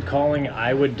cold calling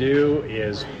I would do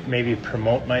is maybe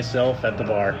promote myself at the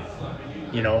bar,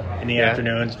 you know, in the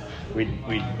afternoons. We'd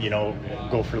you know,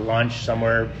 go for lunch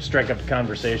somewhere, strike up a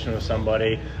conversation with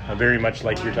somebody, very much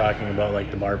like you're talking about,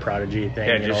 like the bar prodigy thing.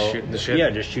 Yeah, just shoot the shit.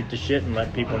 Yeah, just shoot the shit and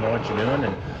let people know what you're doing.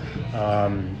 And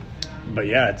but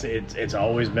yeah, it's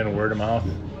always been word of mouth.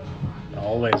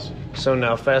 Always. So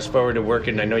now fast forward to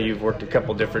working. I know you've worked a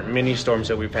couple different mini storms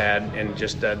that we've had, and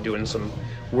just doing some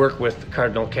work with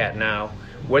Cardinal Cat now.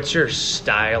 What's your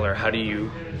style, or how do you?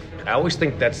 I always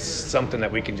think that's something that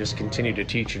we can just continue to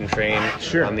teach and train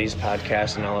on these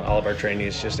podcasts and all of our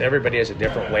trainees. Just everybody has a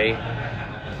different way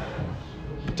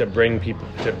to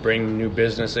bring new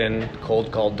business in,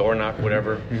 cold call, door knock,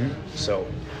 whatever. Mm-hmm. So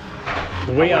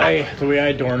the way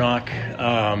I door knock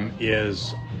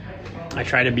is. I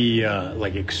try to be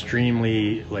like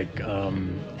extremely like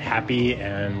happy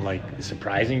and like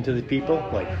surprising to the people.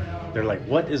 Like they're like,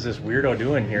 what is this weirdo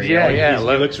doing here? Yeah, yeah. He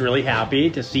looks really happy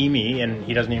to see me, and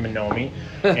he doesn't even know me.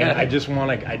 And I just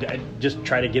want to, I just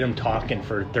try to get him talking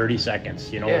for 30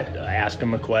 seconds. You know, ask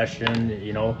him a question.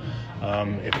 You know,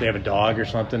 if they have a dog or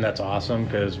something, that's awesome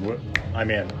because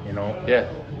I'm in. You know. Yeah.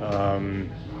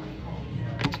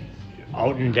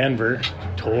 Out in Denver,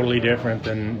 totally different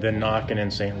than knocking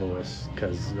in St. Louis,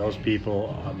 because those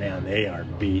people, oh man, they are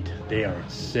beat. They are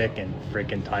sick and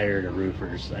freaking tired of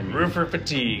roofers. I mean, Roofer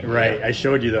fatigue. right? Yeah. I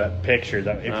showed you that picture.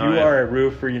 That if you are a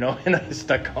roofer, you know, and I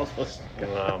stuck all those.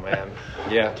 Oh man,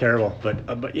 yeah, terrible.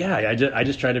 But yeah, I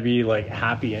just try to be like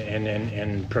happy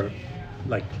and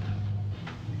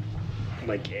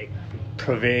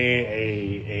purvey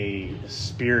a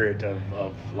spirit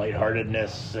of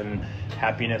lightheartedness and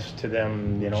happiness to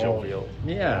them, you know. Jovial.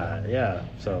 Yeah.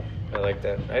 So I like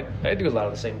that. I do a lot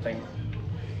of the same thing.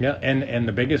 Yeah, and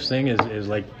the biggest thing is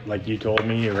like you told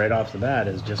me right off the bat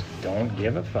is just don't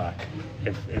give a fuck.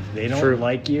 If they don't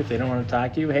like you, if they don't want to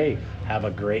talk to you, hey, have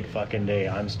a great fucking day.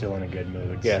 I'm still in a good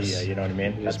mood. Yes. See ya, you know what I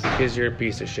mean? Just because you're a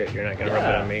piece of shit, you're not gonna rub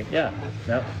it on me. Yeah.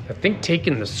 No. I think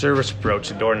taking the service approach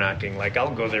to door knocking, like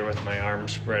I'll go there with my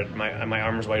arms spread, my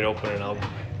arms wide open, and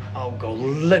I'll go,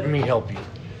 let me help you.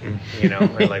 You know,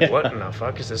 or like, what in the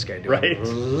fuck is this guy doing? Right.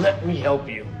 Let me help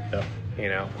you. Yeah. You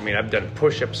know, I mean, I've done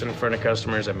push-ups in front of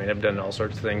customers. I mean, I've done all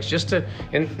sorts of things just to,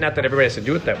 and not that everybody has to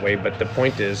do it that way, but the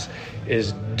point is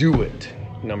do it.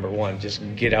 Number one, just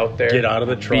get out there, get out of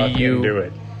the truck and do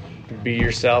it. Be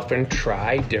yourself and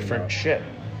try different shit.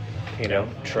 You know,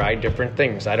 try different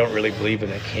things. I don't really believe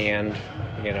in a canned,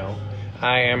 you know,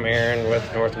 I am Aaron with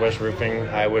Northwest Roofing.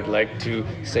 I would like to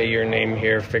say your name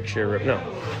here, fix your roof. No,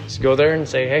 just go there and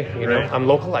say, hey, you know, I'm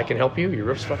local. I can help you. Your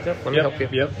roof's fucked up. Let me help you.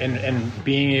 Yep. And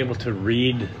being able to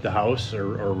read the house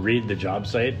or read the job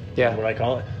site, what I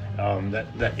call it.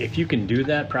 That if you can do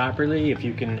that properly, if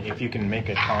you can make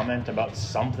a comment about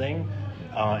something,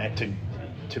 and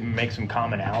to make some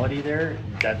commonality there,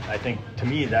 that I think to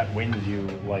me that wins you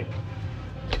like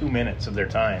 2 minutes of their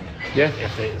time. Yeah.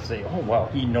 If they say, oh well,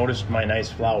 he noticed my nice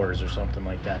flowers or something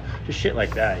like that, just shit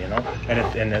like that, you know.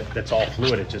 And that's all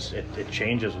fluid. It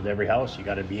changes with every house. You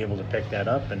got to be able to pick that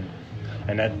up, and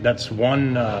that's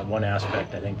one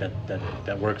aspect I think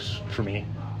that works for me.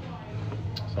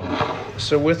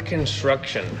 So with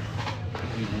construction,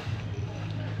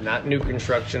 not new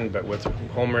construction, but with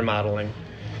home remodeling,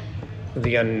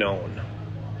 the unknown.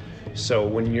 So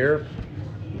when you're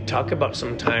talk about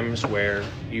some times where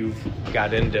you've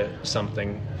got into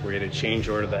something where you had to change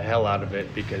order the hell out of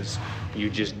it because you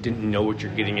just didn't know what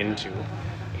you're getting into,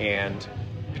 and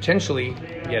potentially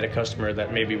you had a customer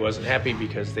that maybe wasn't happy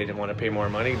because they didn't want to pay more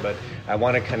money. But I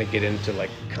want to kind of get into like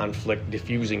conflict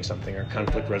diffusing something or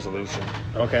conflict resolution.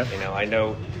 Okay. You know, I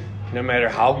know no matter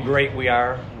how great we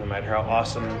are, no matter how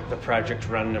awesome the projects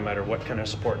run, no matter what kind of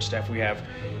support staff we have,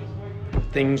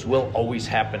 things will always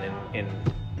happen in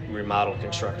remodel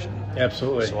construction.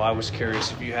 Absolutely. So I was curious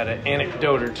if you had an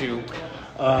anecdote or two.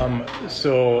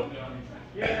 So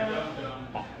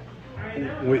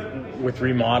with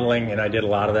remodeling, and I did a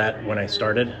lot of that when I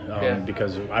started,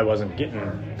 because I wasn't getting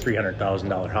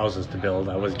 $300,000 houses to build.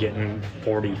 I was getting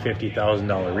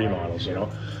 $40,000-$50,000 remodels. You know,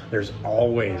 there's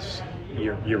always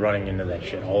you're running into that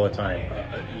shit all the time,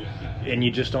 and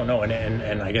you just don't know.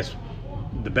 And I guess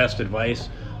the best advice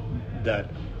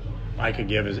that I could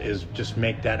give is just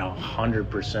make that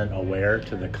 100% aware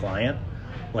to the client.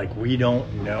 Like, we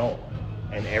don't know,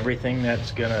 and everything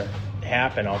that's gonna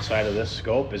happen outside of this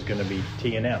scope is gonna be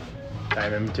T&M,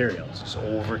 time and materials. It's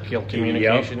overkill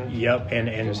communication. Yep.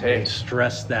 And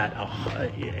stress that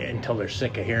until they're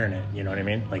sick of hearing it. You know what I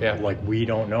mean? Like we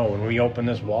don't know. When we open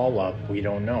this wall up, we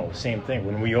don't know. Same thing.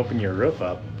 When we open your roof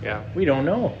up, we don't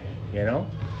know. You know.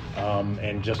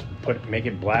 And just make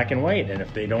it black and white. And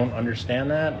if they don't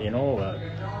understand that, you know,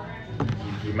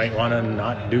 you might want to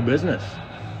not do business,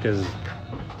 because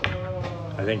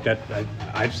I think that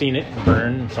I've seen it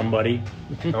burn somebody.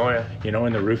 Oh yeah. You know,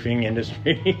 in the roofing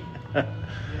industry.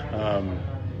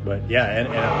 But yeah, and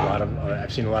a lot of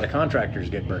I've seen a lot of contractors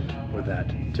get burnt with that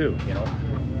too. You know,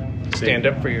 stand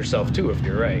up for yourself too if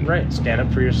you're right. Right, stand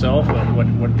up for yourself. What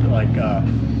like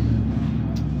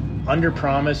under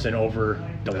promise and over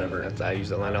deliver. I use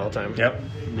that line all the time. Yep.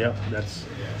 That's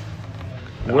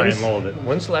the high and low of it.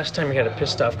 When's the last time you had a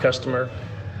pissed off customer,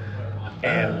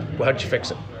 and how'd you fix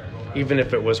it? Even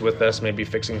if it was with us, maybe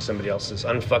fixing somebody else's,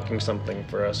 unfucking something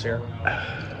for us here.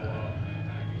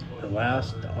 The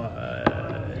last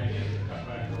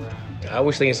I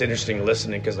always think it's interesting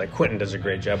listening because like Quentin does a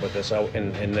great job with this,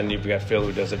 and then you've got Phil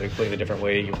who does it a completely different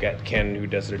way. You've got Ken who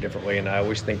does it a different way, and I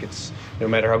always think it's no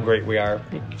matter how great we are,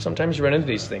 sometimes you run into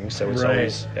these things. So it's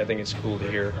always I think it's cool to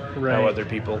hear how other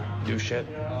people do shit.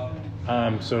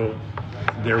 So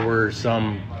there were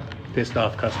some pissed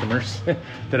off customers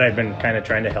that I've been kind of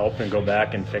trying to help and go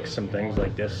back and fix some things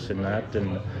like this and that,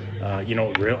 and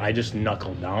I just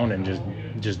knuckled down and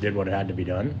just did what had to be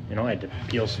done. I had to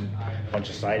peel a bunch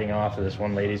of siding off of this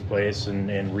one lady's place and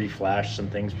reflash some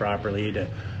things properly to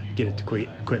get it to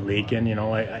quit leaking.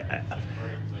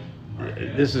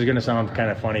 This is gonna sound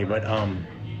kind of funny, but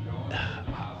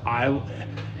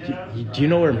do you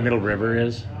know where Middle River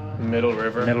is? Middle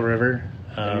River.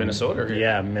 In Minnesota. Right?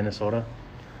 Yeah, Minnesota.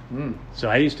 So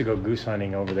I used to go goose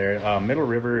hunting over there. Middle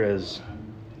River is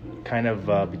kind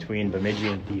of between Bemidji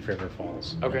and Thief River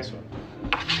Falls. Okay. So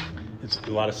it's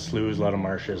a lot of sloughs, a lot of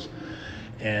marshes.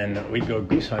 And we'd go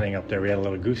goose hunting up there. We had a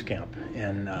little goose camp.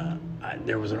 And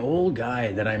there was an old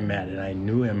guy that I met, and I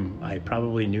knew him. I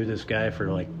probably knew this guy for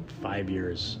like 5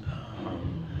 years.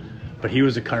 But he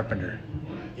was a carpenter.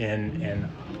 And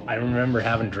I remember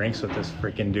having drinks with this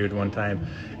freaking dude one time.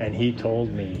 And he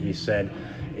told me, he said,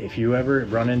 if you ever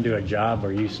run into a job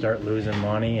where you start losing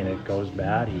money and it goes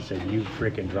bad, he said, you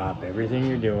freaking drop everything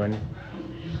you're doing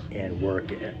and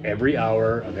work every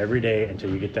hour of every day until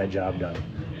you get that job done.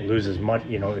 Lose as much,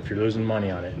 if you're losing money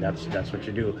on it, and that's what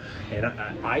you do. And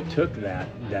I took that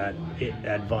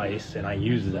advice and I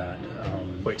used that.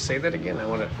 Wait, say that again. I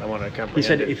want to comprehend. He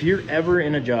said, if you're ever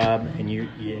in a job and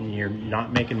you're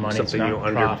not making money, something it's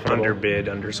not profitable, underbid,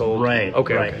 undersold. Right.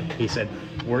 Okay. He said,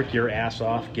 work your ass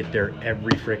off, get there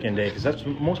every freaking day, because that's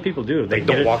what most people do. They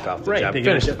don't walk off the job. They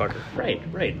finish the fucker.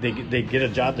 Right. They get a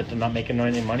job that they're not making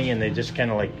any money, and they just kind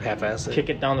of like half-ass it. Kick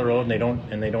it down the road,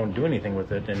 and they don't do anything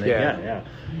with it. And yeah.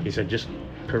 He said, just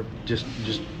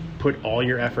put all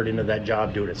your effort into that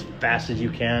job, do it as fast as you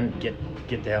can, get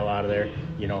the hell out of there,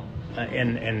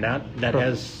 and that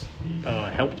has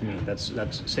helped me.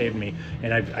 That's saved me,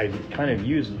 and I've kind of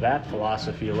used that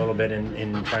philosophy a little bit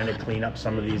in trying to clean up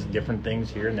some of these different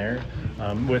things here and there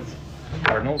with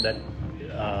Cardinal, that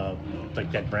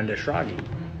like that Brenda Schrage.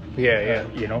 Yeah.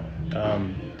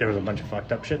 There was a bunch of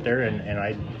fucked up shit there, and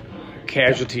I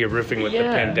casualty of roofing with the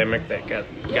pandemic that got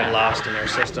lost in our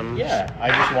system. Yeah,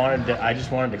 I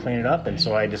just wanted to clean it up, and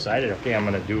so I decided, okay, I'm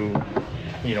going to do,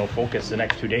 focus the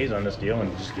next 2 days on this deal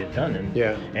and just get it done. And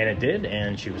it did,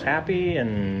 and she was happy,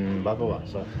 and blah blah blah.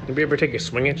 So, did we ever take a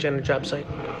swing at you on a job site?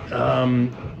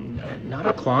 Not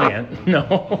a client,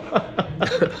 no.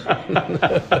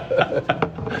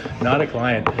 Not a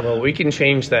client. Well, we can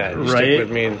change that. You stick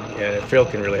with me, and Phil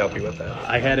can really help you with that.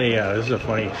 I had this is a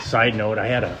funny side note. I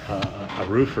had a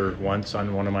roofer once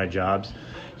on one of my jobs.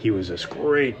 He was this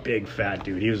great big fat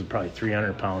dude. He was probably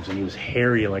 300 pounds, and he was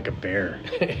hairy like a bear.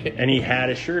 And he had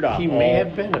his shirt off. He may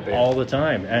have been a bear all the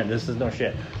time. And this is no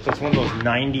shit. So it's one of those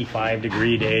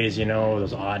 95-degree days,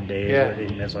 those odd days.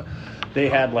 Yeah. So they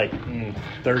had like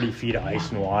 30 feet of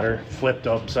ice and water flipped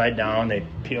upside down. They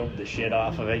peeled the shit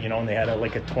off of it, and they had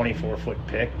like a 24-foot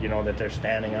pick, that they're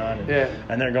standing on.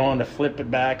 And they're going to flip it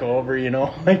back over,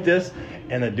 like this.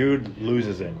 And the dude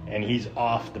loses it, and he's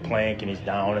off the plank, and he's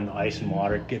down, and the ice and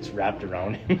water gets wrapped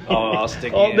around him. Oh, I'll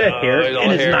stick all the hair,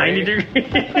 and it's hairy. 90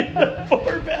 degrees.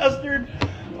 Poor bastard.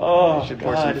 Oh, you should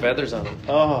pour some feathers on him.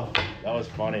 Oh, that was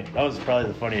funny. That was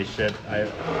probably the funniest shit.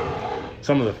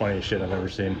 Some of the funniest shit I've ever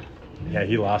seen. Yeah,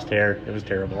 he lost hair. It was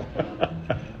terrible.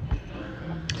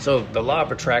 So the law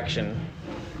of attraction,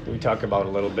 we talk about a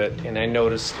little bit, and I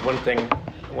noticed one thing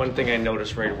I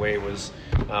noticed right away was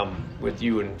with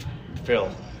you and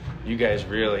Phil, you guys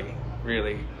really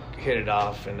hit it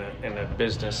off in a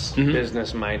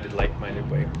business-minded, like-minded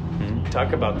way. Mm-hmm.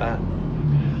 Talk about that.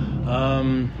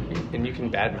 And you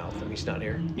can badmouth him. He's not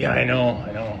here. Yeah, I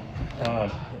know.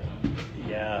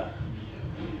 Yeah.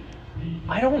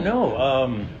 I don't know.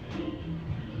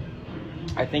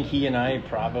 I think he and I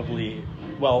probably,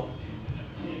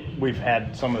 we've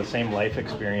had some of the same life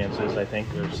experiences, I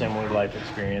think, or similar life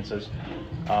experiences.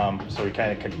 So we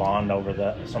kind of could bond over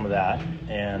some of that.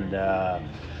 And I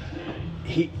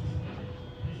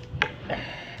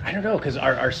don't know, because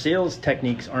our sales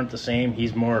techniques aren't the same.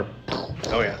 He's more,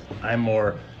 I'm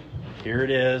more, here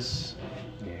it is,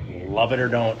 love it or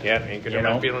don't. Yeah, you can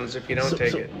have feelings if you don't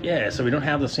take it. Yeah, so we don't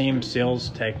have the same sales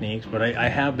techniques, but I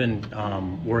have been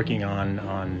working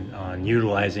on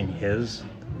utilizing his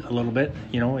a little bit,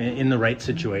 in the right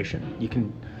situation. You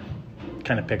can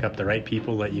kind of pick up the right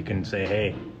people that you can say,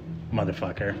 hey,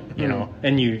 motherfucker,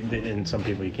 and some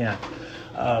people you can't.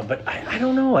 But I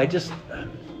don't know.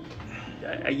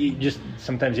 you just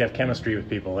sometimes you have chemistry with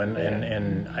people,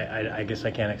 and I guess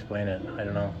I can't explain it. I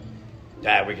don't know.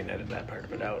 We can edit that part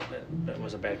of it out. That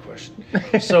was a bad question.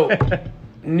 So,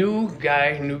 new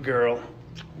guy, new girl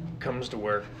comes to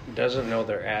work, doesn't know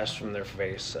their ass from their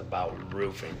face about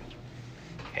roofing.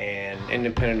 And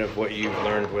independent of what you've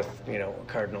learned with,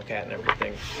 Cardinal Cat and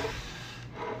everything,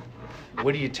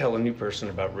 what do you tell a new person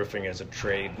about roofing as a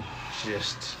trade,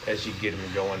 just as you get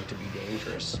them going to be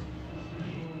dangerous?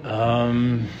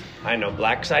 I know,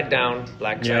 black side down.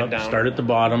 Start at the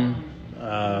bottom.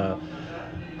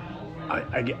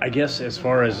 I guess as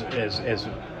far as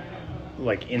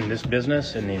like in this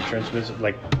business, in the insurance business,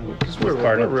 like with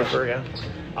Cardinal, roofer, yeah.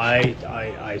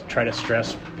 I try to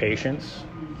stress patience.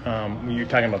 You're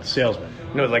talking about the salesman.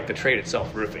 No, like the trade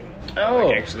itself, roofing. Oh.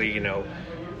 Like actually,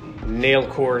 nail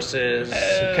courses.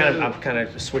 I'm kind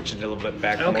of switching it a little bit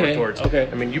back more towards. Okay.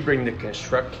 I mean, you bring the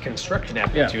construction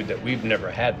aptitude that we've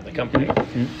never had in the company.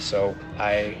 Mm-hmm. So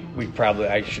I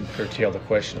should curtail the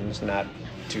questions not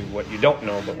to what you don't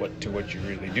know, but to what you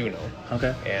really do know.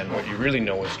 Okay. And what you really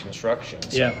know is construction.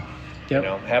 So, Yeah.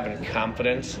 Yep. Having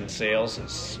confidence in sales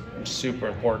is super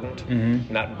important.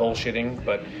 Mm-hmm. Not bullshitting,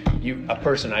 but a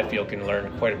person I feel can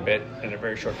learn quite a bit in a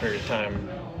very short period of time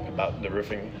about the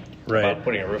roofing, about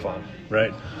putting a roof on.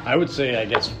 Right. I would say, I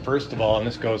guess, first of all, and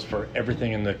this goes for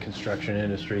everything in the construction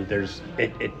industry,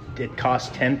 it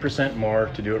costs 10% more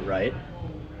to do it right.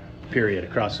 Period,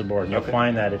 across the board. And you'll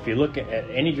find that if you look at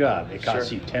any job, it costs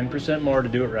you 10% more to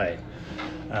do it right.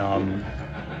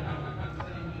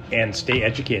 And stay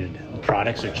educated. The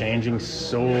products are changing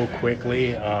so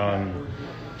quickly.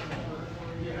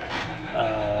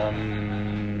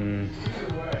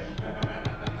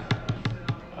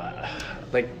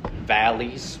 Like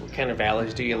valleys, what kind of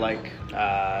valleys do you like?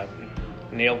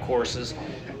 Nail courses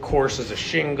of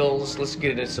shingles. Let's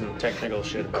get into some technical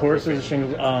shit. Courses of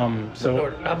shingles.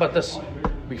 So how about this?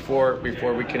 Before we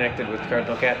connected with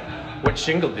Cardinal Cat, what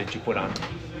shingle did you put on?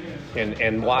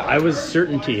 And why? I was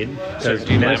CertainTeed, because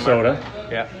CertainTeed Minnesota.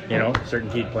 Yeah.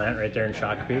 CertainTeed plant right there in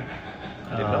Shakopee.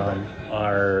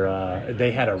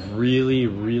 They had a really,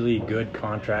 really good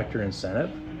contractor incentive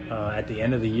at the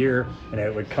end of the year, and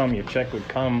it would come. Your check would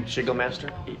come. Shingle Master.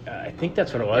 I think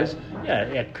that's what it was. Yeah,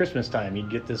 at Christmas time, you'd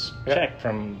get this check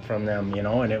from them,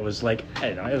 and it was like,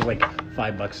 I don't know, it was like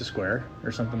 $5 a square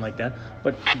or something like that.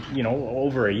 But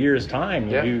over a year's time,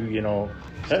 you do,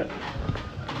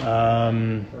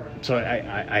 so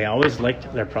I always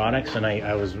liked their products, and I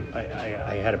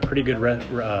had a pretty good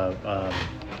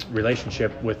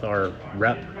relationship with our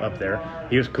rep up there.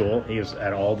 He was cool. He was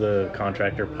at all the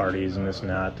contractor parties and this and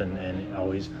that, and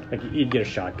always, like, you'd get a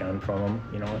shotgun from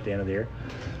him, at the end of the year.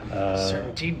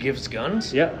 CertainTeed gives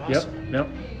guns? Yeah, awesome. yep.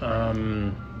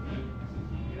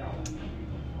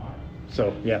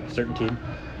 So, yeah, CertainTeed.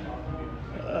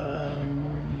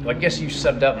 Well, I guess you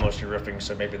subbed out most of your roofing,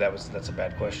 so maybe that's a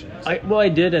bad question. I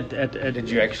did at Did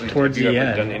you actually towards have you the ever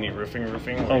end done any roofing?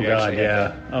 Oh God,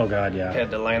 yeah.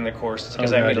 Had to land the courses,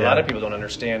 because a lot of people don't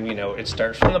understand. It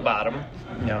starts from the bottom,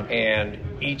 and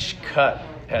each cut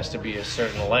has to be a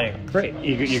certain length. Right.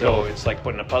 You so go. It's like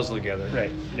putting a puzzle together.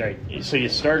 Right. So you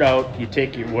start out. You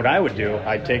take what I would do.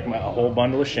 I'd take a whole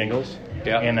bundle of shingles.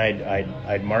 Yeah. And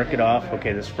I'd mark it off.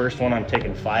 Okay, this first one I'm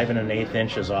taking 5 1/8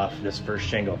 inches off this first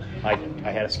shingle. I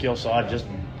had a skill saw just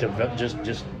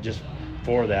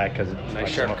for that, because it's nice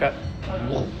sharp cut.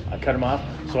 I cut them off.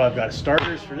 So I've got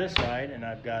starters for this side, and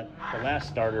I've got the last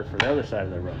starter for the other side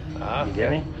of the roof. You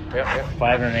get me? Yep.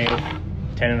 5 1/8,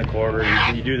 10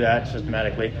 1/4. You do that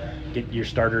systematically. Get your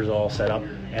starters all set up,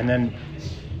 and then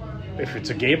if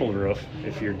it's a gabled roof,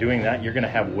 if you're doing that, you're going to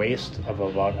have waste of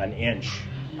about 1 inch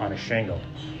on a shingle,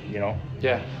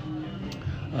 Yeah.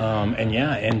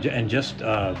 And just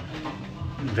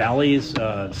valleys.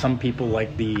 Some people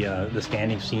like the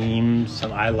standing seams.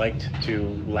 I liked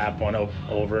to lap one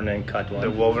over and then cut one.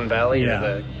 The woven valley, or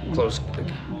the close cut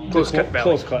valley.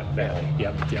 Close cut valley.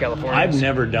 Yep. California. I've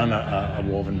never done a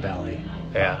woven valley.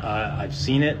 Yeah. I've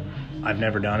seen it. I've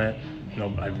never done it.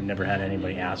 No, I've never had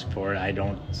anybody ask for it. I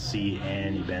don't see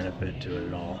any benefit to it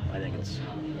at all. I think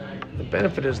the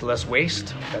benefit is less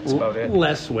waste. That's about it.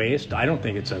 Less waste. I don't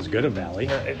think it's as good a valley.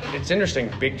 It's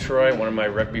interesting. Big Troy, one of my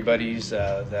rugby buddies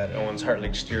that owns Hartley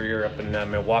Exterior up in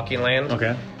Milwaukee land.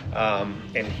 Okay.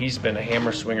 And he's been a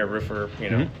hammer swinger roofer,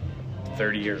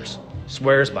 30 years.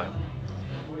 Swears by him.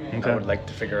 Okay. I would like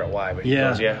to figure out why, but he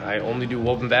goes, I only do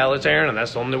woven valleys, Aaron, and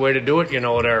that's the only way to do it,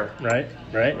 there. Right.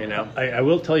 I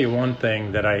will tell you one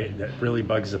thing that really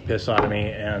bugs the piss out of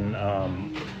me, and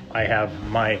I have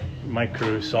my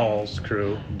crew, Saul's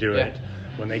crew, do it.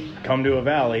 When they come to a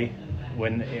valley,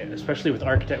 when, especially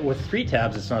with 3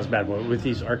 tabs, it's not as bad. But with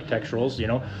these architecturals,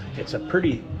 it's a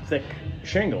pretty thick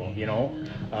shingle,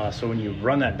 so when you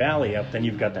run that valley up, then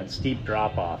you've got that steep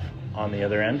drop off on the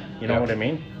other end. You know what I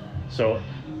mean? So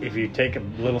if you take a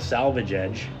little salvage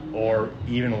edge or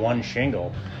even one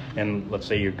shingle, and let's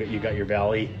say you got your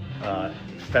valley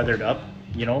feathered up,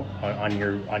 on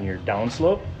your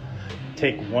downslope,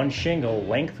 take one shingle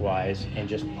lengthwise and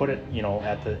just put it,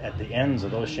 at the ends of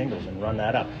those shingles and run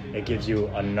that up. It gives you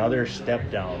another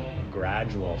step down,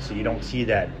 gradual, so you don't see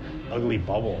that ugly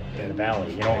bubble in the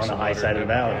valley, on the high side of the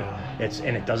valley.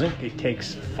 It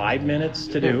takes 5 minutes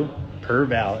to do per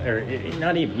valley, or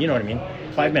not even, you know what I mean?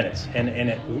 5 minutes, and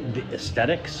the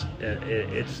aesthetics,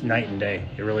 it's night and day.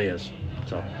 It really is.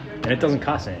 So, and it doesn't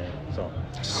cost anything.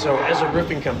 So as a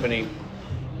roofing company,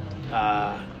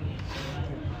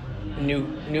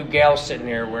 new gal sitting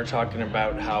here, we're talking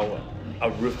about how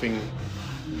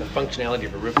the functionality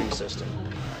of a roofing system.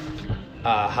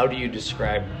 How do you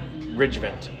describe ridge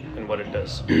vent and what it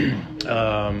does?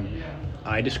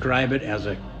 I describe it as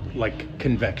like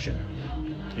convection.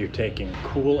 You're taking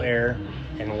cool air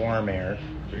and warm air.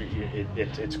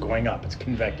 It's going up. It's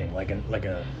convecting like an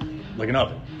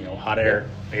oven. Hot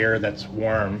air that's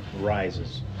warm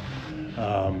rises,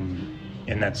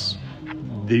 and that's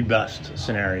the best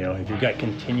scenario. If you've got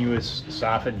continuous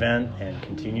soffit vent and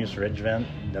continuous ridge vent,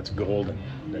 that's golden.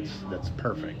 That's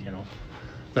perfect.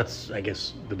 That's, I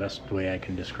guess, the best way I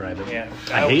can describe it. Yeah,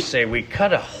 I would say we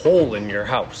cut a hole in your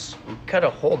house. We cut a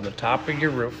hole in the top of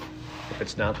your roof if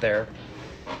it's not there,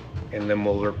 and then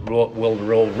we'll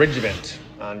roll ridge vent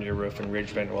on your roof, and ridge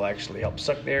vent will actually help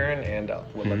suck the air in, and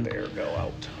we'll let the air go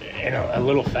out. And a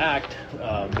little fact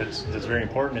that's very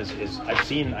important is I've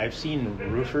seen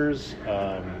roofers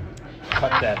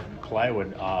cut that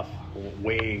plywood off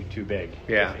way too big.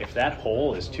 Yeah. If that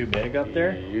hole is too big up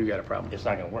there, you got a problem. It's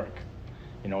not going to work.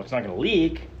 It's not going to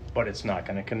leak, but it's not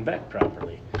going to convect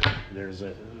properly. There's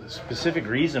a specific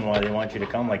reason why they want you to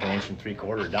come like 1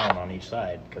 3/4 inches down on each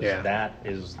side, because that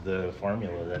is the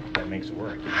formula that makes it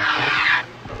work.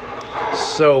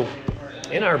 So,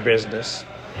 in our business,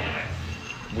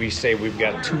 we say we've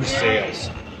got 2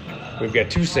 sales. We've got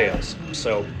 2 sales.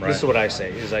 So This is what I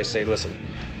say. Listen,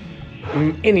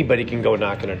 anybody can go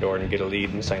knock on a door and get a lead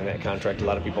and sign that contract. A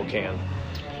lot of people can.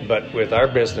 But with our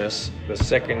business, the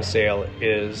second sale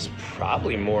is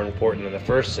probably more important than the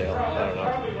first sale. I don't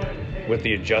know. With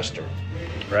the adjuster.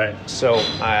 Right. So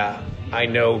I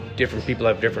know different people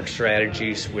have different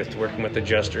strategies with working with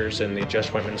adjusters and the adjust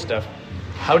appointment and stuff.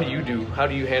 How do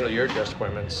you handle your adjust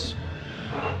appointments?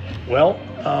 Well,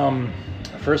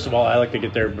 first of all, I like to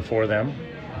get there before them.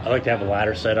 I like to have a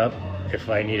ladder set up. If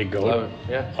I need a goat,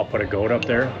 I'll put a goat up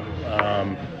there.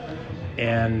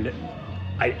 And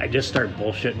I just start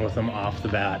bullshitting with them off the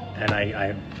bat, and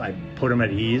I put them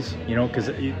at ease, because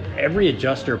every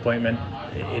adjuster appointment,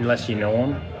 unless you know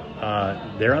them,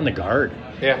 they're on the guard.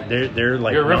 Yeah. They're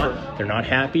like, they're not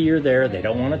happy you're there. They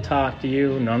don't want to talk to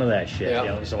you. None of that shit.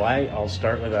 Yeah. So I'll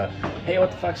start with hey, what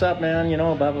the fuck's up, man?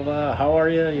 Blah blah blah. How are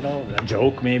you? A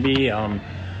joke maybe. And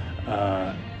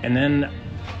then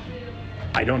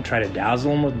I don't try to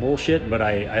dazzle them with bullshit, but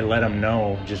I let them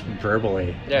know just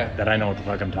verbally that I know what the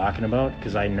fuck I'm talking about,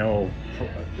 because I know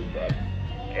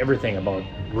everything about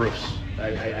roofs.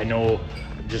 I know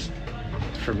just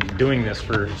from doing this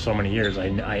for so many years.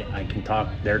 I can talk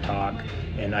their talk,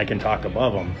 and I can talk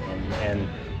above them. And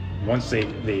once they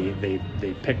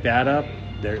pick that up,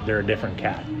 they're a different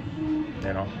cat.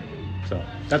 So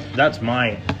that's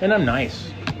mine. And I'm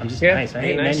nice. I'm just nice.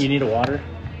 Hey man, you need a water?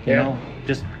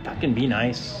 Just fucking be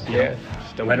nice.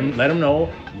 Let them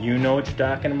know you know what you're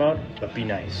talking about, but be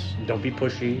nice. Don't be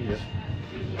pushy. Just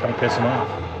don't piss them off.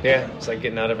 Yeah, it's like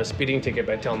getting out of a speeding ticket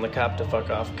by telling the cop to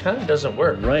fuck off. Kind of doesn't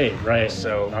work. Right.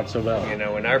 So not so well.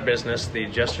 In our business, the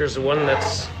adjuster is the one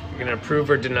that's going to approve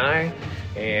or deny,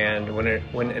 and when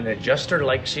an adjuster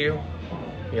likes you,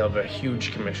 you'll have a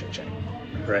huge commission check.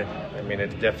 Right. I mean,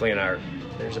 it's definitely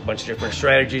there's a bunch of different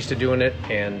strategies to doing it,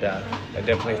 and I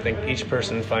definitely think each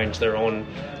person finds their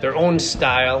own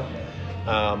style.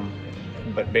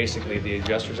 But basically, the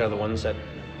adjusters are the ones that.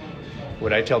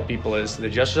 What I tell people is the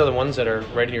adjusters are the ones that are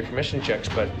writing your commission checks.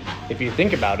 But if you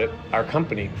think about it, our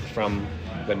company, from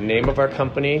the name of our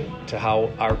company to how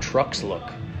our trucks look,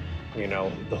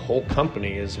 the whole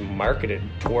company is marketed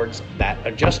towards that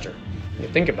adjuster. You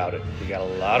think about it. You got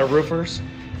a lot of roofers.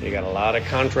 You got a lot of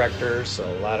contractors,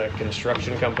 a lot of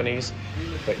construction companies,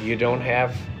 but you don't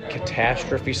have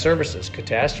catastrophe services.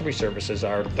 Catastrophe services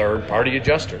are third-party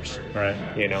adjusters. Right.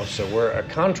 So we're a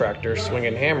contractor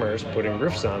swinging hammers, putting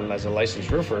roofs on as a licensed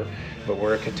roofer, but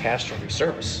we're a catastrophe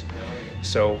service.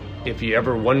 So if you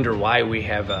ever wonder why we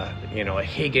have a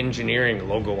Hague Engineering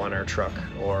logo on our truck,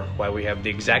 or why we have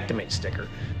the Xactimate sticker,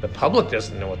 the public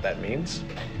doesn't know what that means.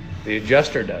 The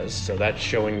adjuster does, so that's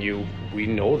showing you we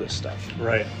know this stuff.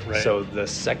 Right. So the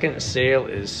second sale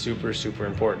is super, super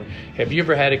important. Have you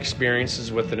ever had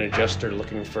experiences with an adjuster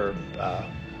looking for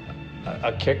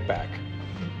a kickback?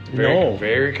 No.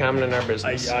 Very common in our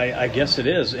business. I guess it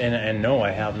is, and no, I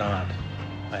have not.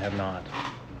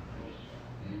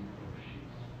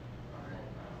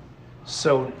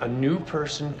 So a new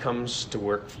person comes to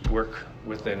work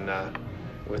within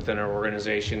our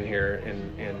organization here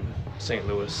in St.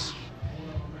 Louis.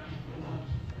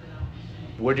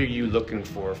 What are you looking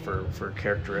for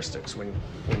characteristics when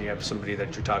you have somebody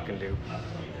that you're talking to,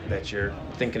 that you're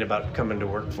thinking about coming to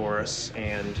work for us,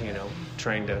 and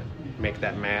trying to make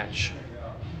that match?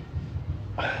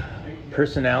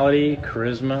 Personality,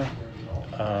 charisma.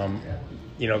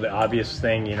 The obvious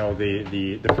thing,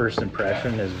 the first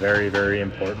impression is very, very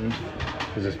important.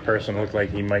 Does this person look like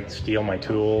he might steal my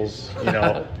tools,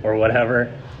 or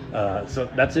whatever? So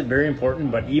that's it, very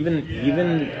important. But even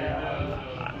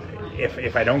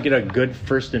if I don't get a good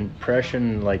first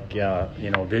impression, like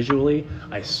visually,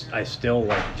 I still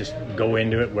like just go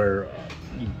into it where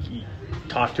you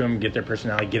talk to them, get their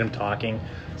personality, get them talking,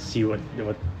 see what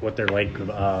they're like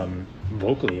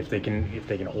vocally, if they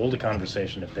can hold a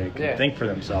conversation, if they can think for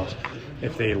themselves,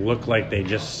 if they look like they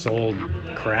just sold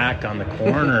crack on the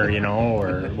corner,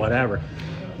 or whatever.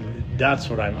 That's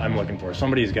what I'm looking for.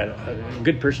 Somebody's got a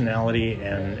good personality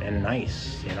and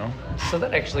nice, So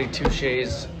that actually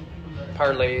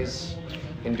parlays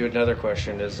into another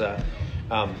question is,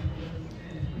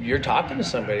 you're talking to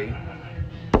somebody,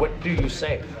 what do you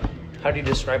say? How do you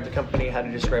describe the company? How do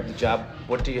you describe the job?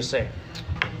 What do you say?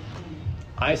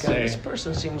 I say, this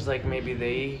person seems like maybe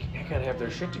they gotta have their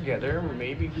shit together.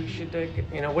 Maybe we should,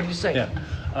 what do you say? Yeah.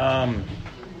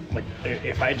 Like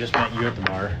if I just met you at the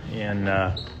bar and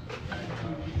I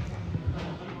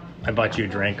bought you a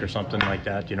drink or something like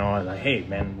that, I was like, hey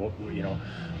man,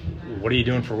 what are you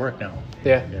doing for work now?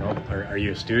 Yeah. Are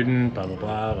you a student? Blah blah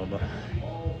blah blah blah.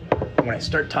 When I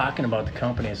start talking about the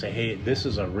company, I say, hey, this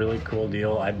is a really cool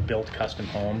deal. I've built custom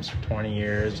homes for 20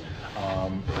 years.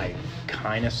 I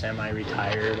kind of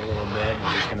semi-retired a little bit.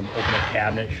 I'm just going to open a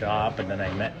cabinet shop. And then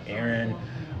I met Aaron.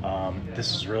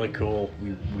 This is really cool.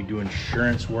 We do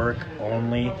insurance work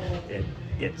only.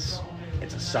 It's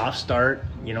a soft start.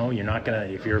 You're not going to,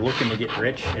 if you're looking to get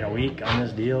rich in a week on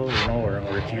this deal, or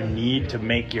if you need to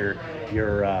make your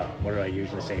what do I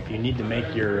usually say? If you need to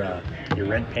make your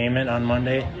rent payment on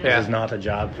Monday, this is not the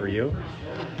job for you.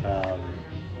 But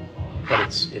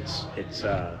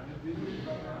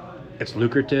it's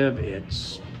lucrative.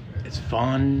 It's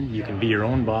fun. You can be your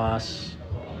own boss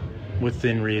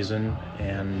within reason,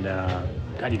 and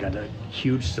God, you got a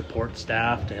huge support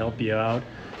staff to help you out.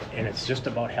 And it's just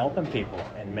about helping people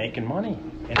and making money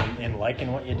and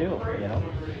liking what you do. You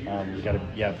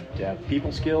have to have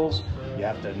people skills. You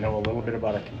have to know a little bit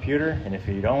about a computer, and if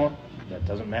you don't, that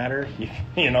doesn't matter.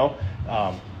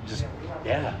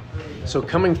 So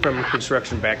coming from a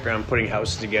construction background, putting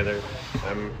houses together,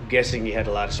 I'm guessing you had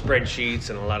a lot of spreadsheets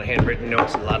and a lot of handwritten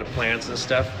notes, and a lot of plans and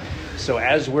stuff. So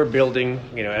as we're building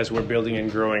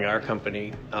and growing our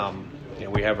company,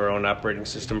 we have our own operating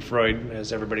system, Freud,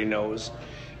 as everybody knows.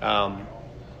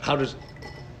 How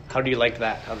do you like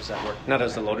that? How does that work? Not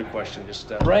as a loaded question, just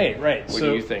right. What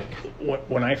do you think?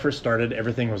 When I first started,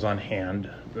 everything was on hand,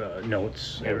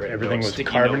 notes. Everything was sticky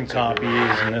carbon notes copies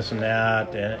everywhere. and this and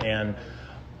that. And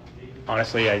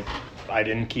honestly, I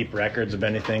didn't keep records of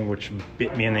anything, which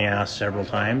bit me in the ass several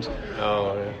times.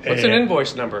 Oh, yeah. What's an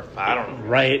invoice number? I don't know.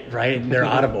 Right. They're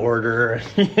out of order.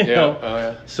 Yeah. Oh,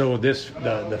 yeah. So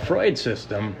the Freud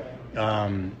system,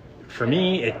 for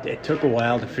me, it took a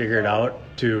while to figure it out,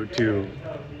 to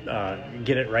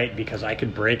get it right, because I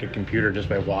could break a computer just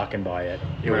by walking by it.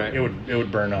 It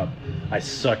would burn up. I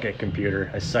suck at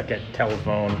computer. I suck at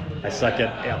telephone. I suck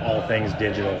at all things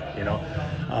digital.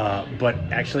 But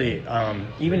actually,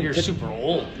 even You're super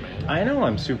old, man. I know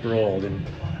I'm super old, and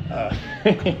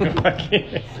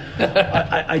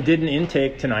I did an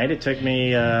intake tonight. It took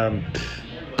me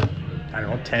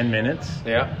 10 minutes.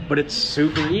 Yeah. But it's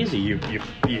super easy. You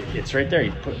it's right there.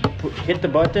 You hit the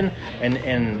button,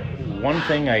 and one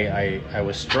thing I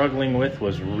was struggling with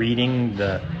was reading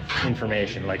the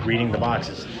information, like reading the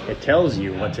boxes. It tells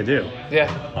you what to do. Yeah.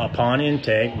 Upon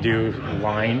intake, do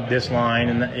this line,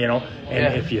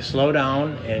 and if you slow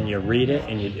down and you read it,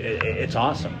 and it's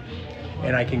awesome.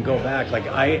 And I can go back. Like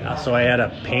I had a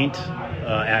paint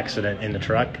accident in the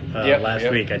truck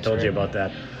last week. I told you about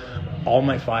that. All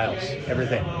my files,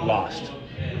 everything, lost.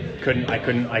 couldn't.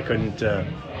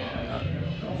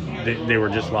 They were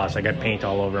just lost. I got paint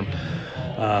all over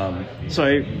them. So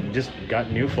I just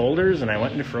got new folders, and I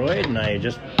went into Freud, and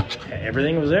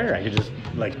everything was there. I could just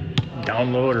like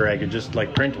download, or I could just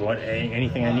like print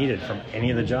anything I needed from any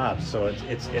of the jobs. So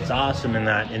it's awesome in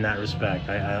that respect.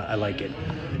 I like it,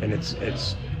 and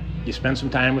it's you spend some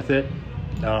time with it.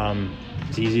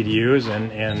 It's easy to use,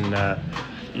 and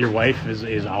your wife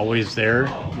is always there,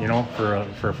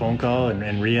 for a phone call,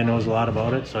 and Rhea knows a lot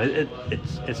about it. So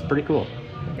it's pretty cool.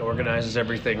 It organizes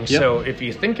everything. Yep. So if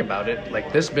you think about it,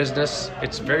 like this business,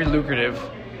 it's very lucrative,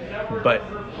 but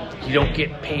you don't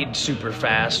get paid super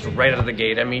fast right out of the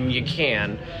gate. I mean, you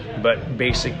can, but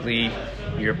basically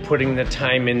you're putting the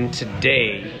time in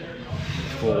today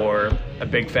for a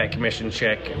big fat commission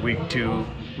check week 2,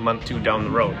 month 2 down the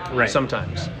road. Right.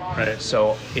 Sometimes. Right.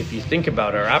 So if you think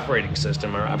about our operating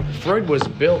system, Freud was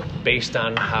built based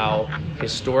on how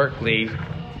historically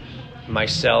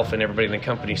myself and everybody in the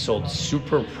company sold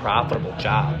super profitable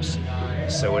jobs.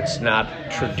 So it's not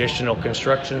traditional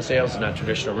construction sales, it's not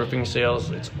traditional roofing sales,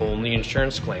 it's only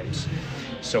insurance claims.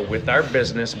 So with our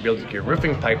business, building your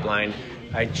roofing pipeline,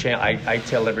 I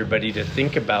tell everybody to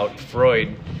think about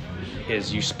Freud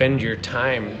is you spend your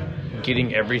time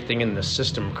getting everything in the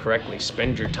system correctly.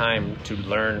 Spend your time to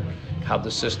learn how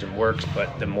the system works,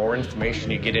 but the more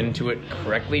information you get into it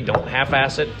correctly, don't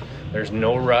half-ass it. There's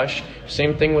no rush.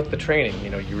 Same thing with the training.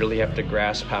 You really have to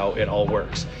grasp how it all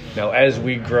works. Now, as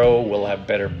we grow, we'll have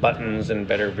better buttons and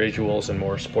better visuals and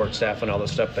more support staff and all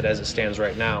this stuff. But as it stands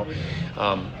right now,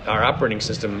 our operating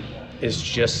system is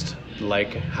just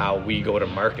like how we go to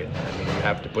market. I mean, you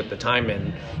have to put the time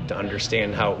in to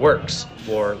understand how it works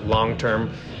for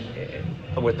long-term.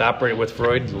 With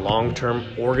Freud, long-term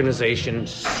organization,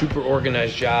 super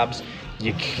organized jobs.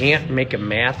 You can't make a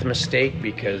math mistake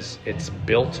because it's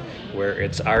built where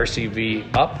it's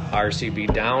RCV up,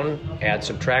 RCV down, add,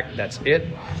 subtract, that's it.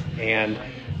 And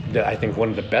I think one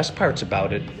of the best parts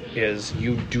about it is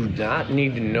you do not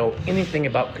need to know anything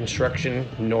about construction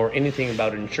nor anything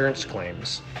about insurance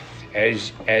claims.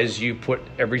 As you put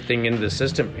everything into the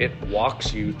system, it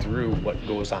walks you through what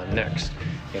goes on next.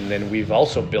 And then we've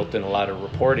also built in a lot of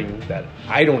reporting that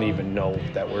I don't even know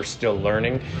that we're still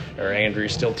learning, or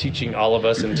Andrew's still teaching all of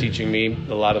us and teaching me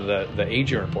a lot of the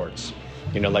agent reports.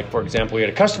 Like for example, we had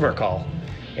a customer call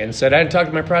and said, I hadn't talked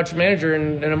to my project manager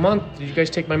in a month. Did you guys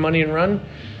take my money and run?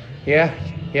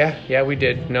 Yeah, we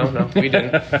did. No, we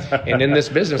didn't. And in this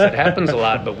business, that happens a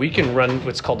lot, but we can run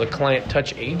what's called a client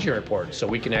touch agent report. So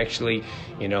we can actually,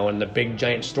 in the big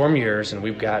giant storm years, and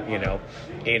we've got,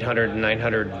 800 and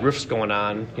 900 roofs going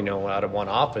on, out of one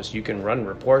office, you can run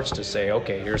reports to say,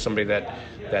 okay, here's somebody that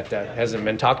hasn't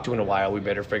been talked to in a while. We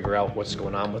better figure out what's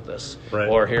going on with this. Right.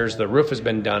 Or here's the roof has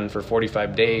been done for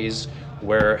 45 days.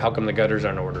 How come the gutters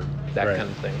aren't ordered? That Right. kind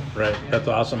of thing. Right. That's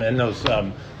awesome. And those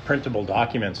printable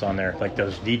documents on there, like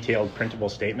those detailed printable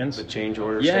statements. The change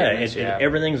order Yeah, statements.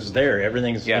 everything's there.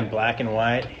 Everything's Yeah. in black and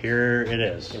white. Here it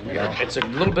is. It's a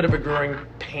little bit of a growing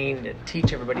pain to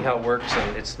teach everybody how it works,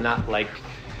 and it's not like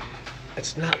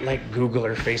Google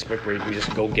or Facebook where you can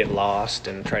just go get lost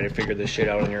and try to figure this shit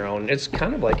out on your own. It's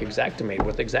kind of like Xactimate.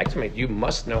 With Xactimate, you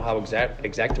must know how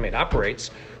Xactimate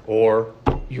operates, or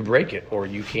you break it, or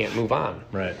you can't move on.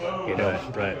 Right.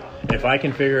 Right. If I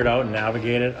can figure it out and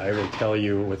navigate it, I will tell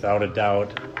you without a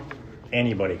doubt,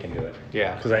 anybody can do it.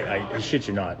 Yeah. Because I shit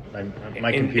you not. My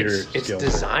And computer it's skills.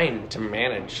 designed to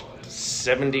manage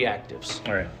 70 actives.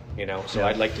 All right. So Yeah.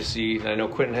 I'd like to see, and I know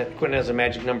Quentin has a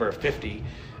magic number of 50,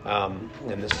 and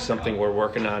this is something we're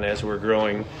working on as we're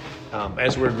growing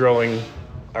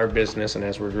our business, and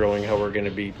as we're growing how we're going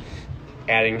to be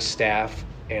adding staff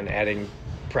and adding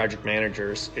project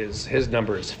managers. His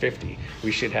number is 50.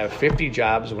 We should have 50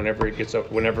 jobs. Whenever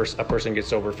a person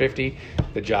gets over 50,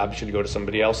 the job should go to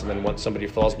somebody else, and then once somebody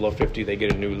falls below 50, they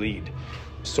get a new lead.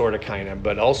 Sort of, kind of.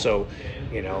 But also,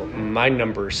 my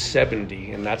number is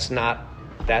 70, and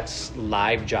that's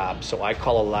live jobs. So I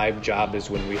call a live job is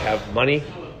when we have money.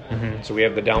 Mm-hmm. So we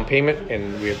have the down payment,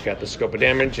 and we've got the scope of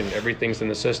damage, and everything's in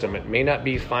the system. It may not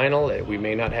be final. We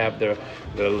may not have the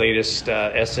latest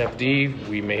SFD.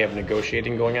 We may have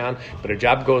negotiating going on. But a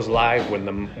job goes live when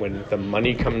the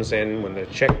money comes in, when the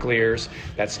check clears.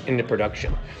 That's into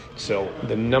production. So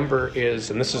the number is,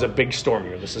 and this is a big storm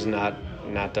year. This is not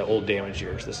the old damage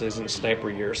years. This isn't sniper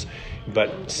years.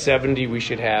 But 70 we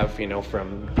should have,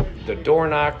 from the door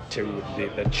knock to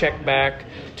the check back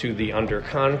to the under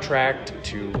contract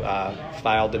to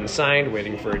filed and signed,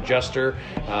 waiting for adjuster,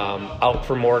 out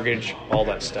for mortgage, all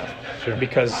that stuff. Sure.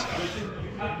 Because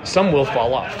some will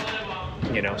fall off.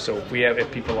 So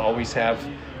if people always have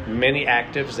many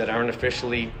actives that aren't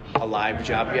officially a live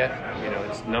job yet. You know,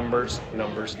 it's numbers.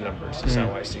 Is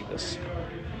how I see this.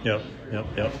 Yep.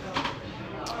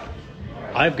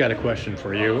 I've got a question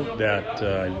for you that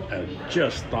I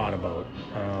just thought about.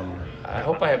 I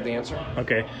hope I have the answer.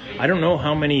 Okay, I don't know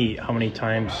how many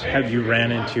times have you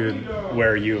ran into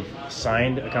where you've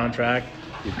signed a contract,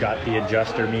 you've got the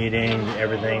adjuster meeting,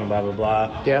 everything, blah blah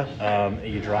blah. Yeah.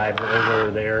 You drive over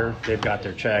there, they've got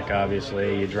their check,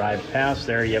 obviously. You drive past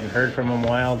there, you haven't heard from them in a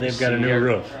while, they've got a new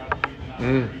roof.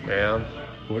 Yeah.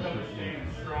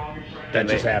 That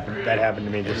just happened. That happened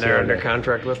to me just. And they're under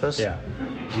contract with us. Yeah.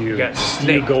 Do You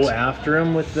you go after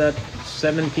them with that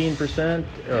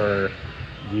 17%, or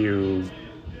do you?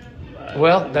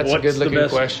 Well, that's a what's good-looking the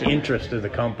best question. interest of the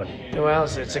company? Well,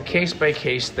 it's a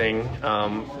case-by-case thing.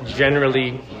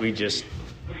 Generally,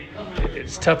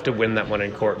 it's tough to win that one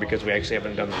in court because we actually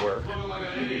haven't done the work.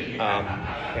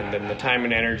 And then the time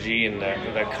and energy and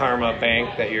the karma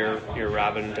bank that you're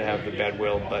robbing to have the bad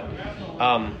will. But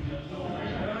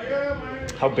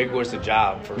how big was the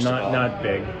job, first of all? Not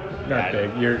big. Not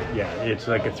big. It's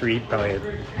like probably a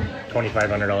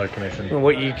 $2,500 commission. And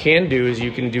what you can do is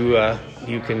you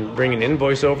can bring an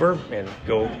invoice over and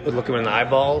go look them in the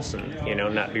eyeballs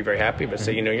and not be very happy, but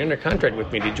say you're under contract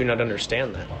with me. Did you not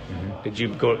understand that?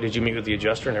 Mm-hmm. Did you meet with the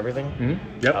adjuster and everything?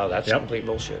 Mm-hmm. Yep. Oh, that's complete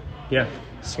bullshit. Yeah.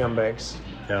 Scumbags.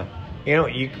 Yeah.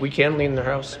 We can lien their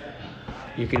house.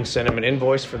 You can send them an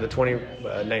invoice for the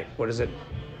what is it?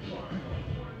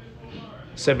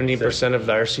 70% of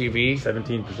the RCV.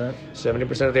 17%.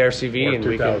 70% of the RCV, or and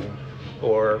 2,000.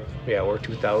 or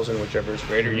 2,000, whichever is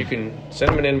greater. You can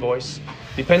send them an invoice.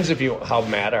 Depends how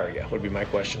mad are you? Would be my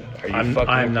question. Are you I'm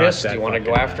pissed? not Do you want to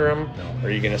go fucking after them? No. Or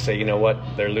are you going to say, you know what,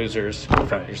 they're losers? Go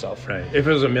fuck yourself. Right. If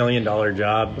it was $1 million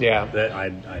job, Yeah. that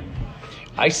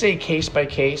I say case by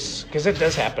case because it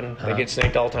does happen. They get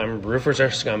snaked all the time. Roofers are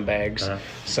scumbags.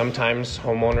 Sometimes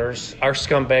homeowners are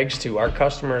scumbags too. Our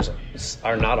customers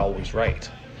are not always right.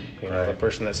 The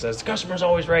person that says the customer's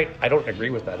always right, I don't agree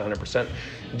with that 100%.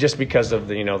 Just because of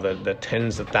the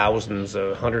tens of thousands,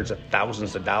 hundreds of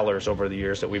thousands of dollars over the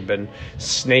years that we've been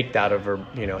snaked out of, or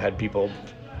had people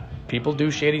do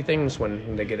shady things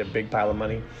when they get a big pile of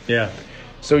money. Yeah.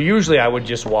 So usually I would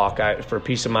just walk. For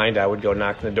peace of mind, I would go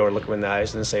knock on the door, look them in the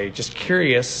eyes, and say, just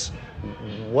curious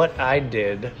what I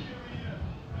did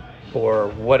or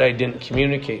what I didn't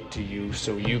communicate to you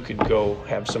so you could go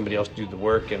have somebody else do the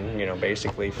work and,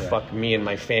 basically fuck me and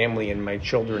my family and my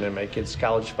children and my kids'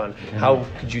 college fund. Mm-hmm. How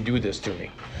could you do this to me?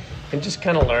 And just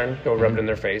kind of learn, go rub it in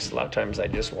their face. A lot of times I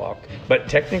just walk. But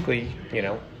technically,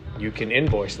 you can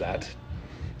invoice that,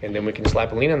 and then we can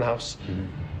slap a lien on the house. Mm-hmm.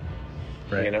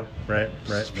 Right. Right.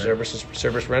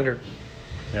 Service rendered.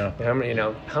 Yeah.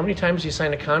 How many times do you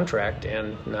sign a contract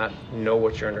and not know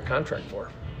what you're under contract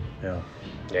for? Yeah.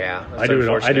 Yeah. I do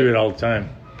it all the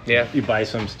time. Yeah. You buy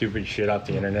some stupid shit off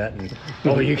the internet and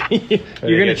you're going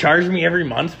to charge me every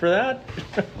month for that?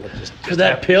 For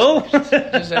that pill?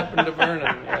 Just happened to burn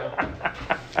them.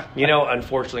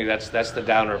 Unfortunately, that's the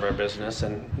downer of our business,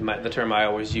 and the term I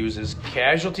always use is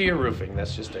casualty of roofing.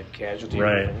 That's just a casualty of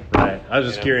roofing. Right. I was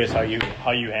just curious how you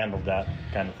handled that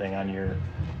kind of thing on your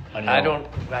own.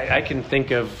 I can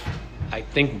think of, I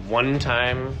think one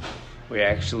time we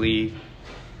actually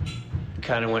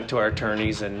kind of went to our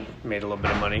attorneys and made a little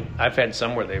bit of money. I've had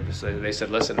some where they said,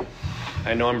 listen,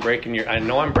 I know I'm breaking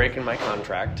my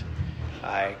contract.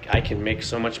 I can make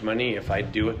so much money if I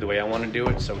do it the way I want to do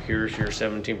it. So here's your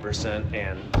 17%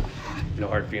 and no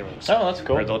hard feelings. Oh, that's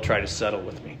cool. Or they'll try to settle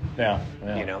with me. Yeah.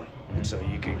 So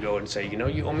you could go and say,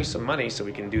 you owe me some money, so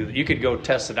we can do that. You could go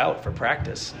test it out for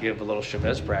practice. You have a little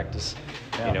Chavez practice.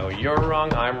 Yeah. You're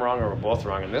wrong, I'm wrong, or we're both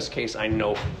wrong. In this case, I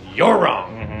know you're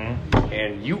wrong,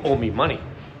 and you owe me money.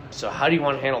 So how do you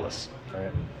want to handle this?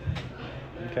 Right.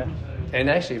 Okay. And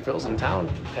actually, Phil's in town.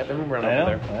 Have him run over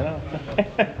there. I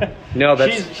know. No,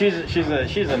 that's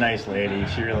she's a nice lady.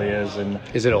 She really is. And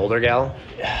is it an older gal?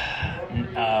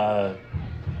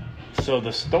 So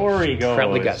the story goes.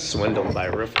 Probably got swindled by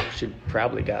a roofer. She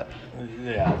probably got.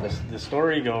 Yeah. The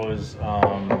story goes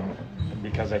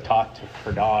because I talked to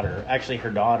her daughter. Actually, her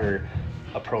daughter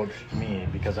approached me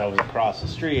because I was across the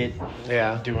street.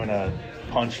 Yeah. Doing a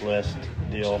punch list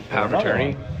deal. For Power of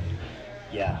attorney.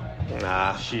 Yeah.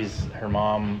 Nah. Her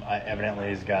mom evidently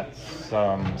has got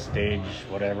some stage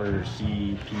whatever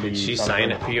CP. Did she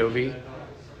sign it POV?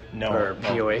 No. Or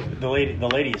POA? The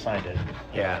lady signed it.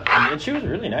 Yeah. And she was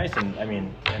really nice, and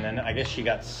then I guess she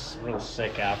got real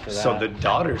sick after that. So the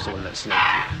daughter's the one that snaked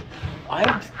you.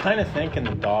 I'm kind of thinking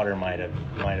the daughter might have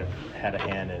had a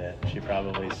hand in it. She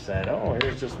probably said, "Oh,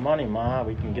 here's this money, Ma.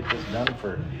 We can get this done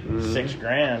for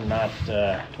 $6,000, not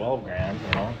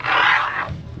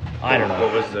 $12,000." I don't know.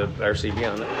 What was the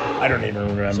RCB on it? I don't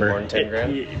even remember. More than 10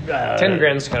 grand? 10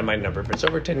 grand's kind of my number. If it's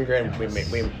over 10 grand, we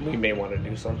may want to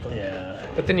do something. Yeah.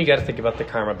 But then you got to think about the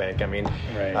Karma Bank. I mean,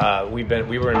 Right. we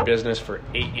were in business for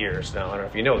 8 years now. I don't know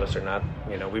if you know this or not.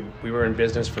 You know, we were in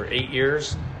business for 8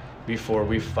 years before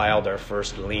we filed our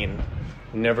first lien.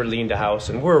 Never liened a house,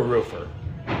 and we're a roofer.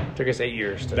 It took us 8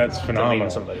 years to, That's to phenomenal. lien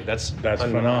somebody. That's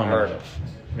phenomenal. unheard of.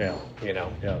 Yeah. You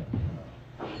know. Yeah.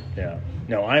 Yeah.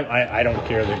 No, I don't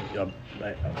care that.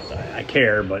 I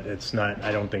care, but it's not.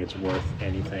 I don't think it's worth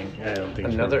anything. I don't think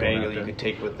it's Another worth going angle after. you could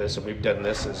take with this, and we've done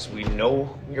this, is we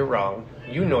know you're wrong.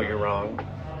 You know you're wrong.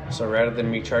 So rather than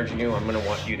me charging you, I'm going to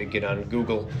want you to get on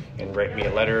Google and write me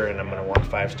a letter, and I'm going to want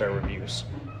 5-star reviews.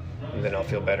 And then I'll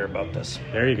feel better about this.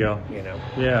 There you go. You know.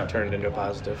 Yeah. Turn it into a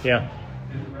positive. Yeah.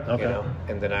 Okay. You know.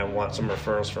 And then I want some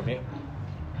referrals from you.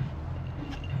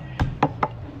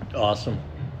 Awesome.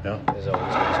 Yeah. There's always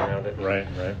ways around it. Right.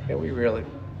 Right. Yeah, we really.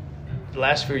 The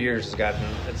last few years has gotten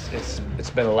it's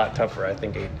been a lot tougher. I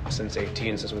think since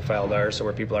 18, since we filed ours, so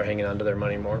where people are hanging on to their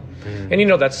money more, and you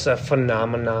know that's a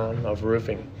phenomenon of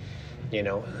roofing. You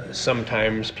know,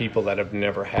 sometimes people that have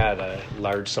never had a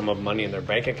large sum of money in their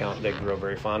bank account, they grow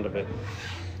very fond of it.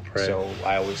 Right. So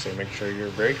I always say make sure you're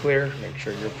very clear, make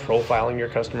sure you're profiling your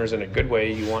customers in a good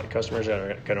way. You want customers that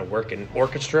are going to work in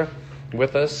orchestra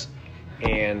with us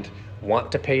and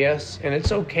want to pay us, and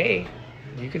it's okay.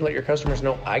 You can let your customers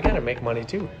know, I got to make money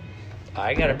too.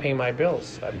 I got to pay my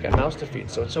bills. I've got a house to feed,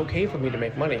 so it's okay for me to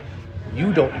make money.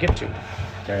 You don't get to,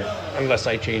 Okay. unless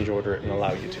I change order it and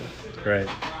allow you to. Right.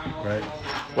 Right.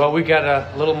 Well, we got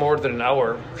a little more than an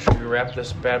hour. Should we wrap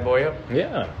this bad boy up?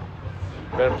 Yeah.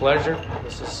 Been a pleasure.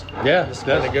 This has It's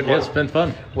been a good one. It's been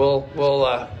fun.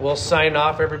 We'll sign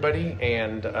off, everybody,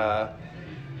 and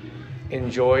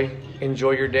enjoy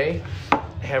your day.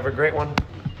 Have a great one.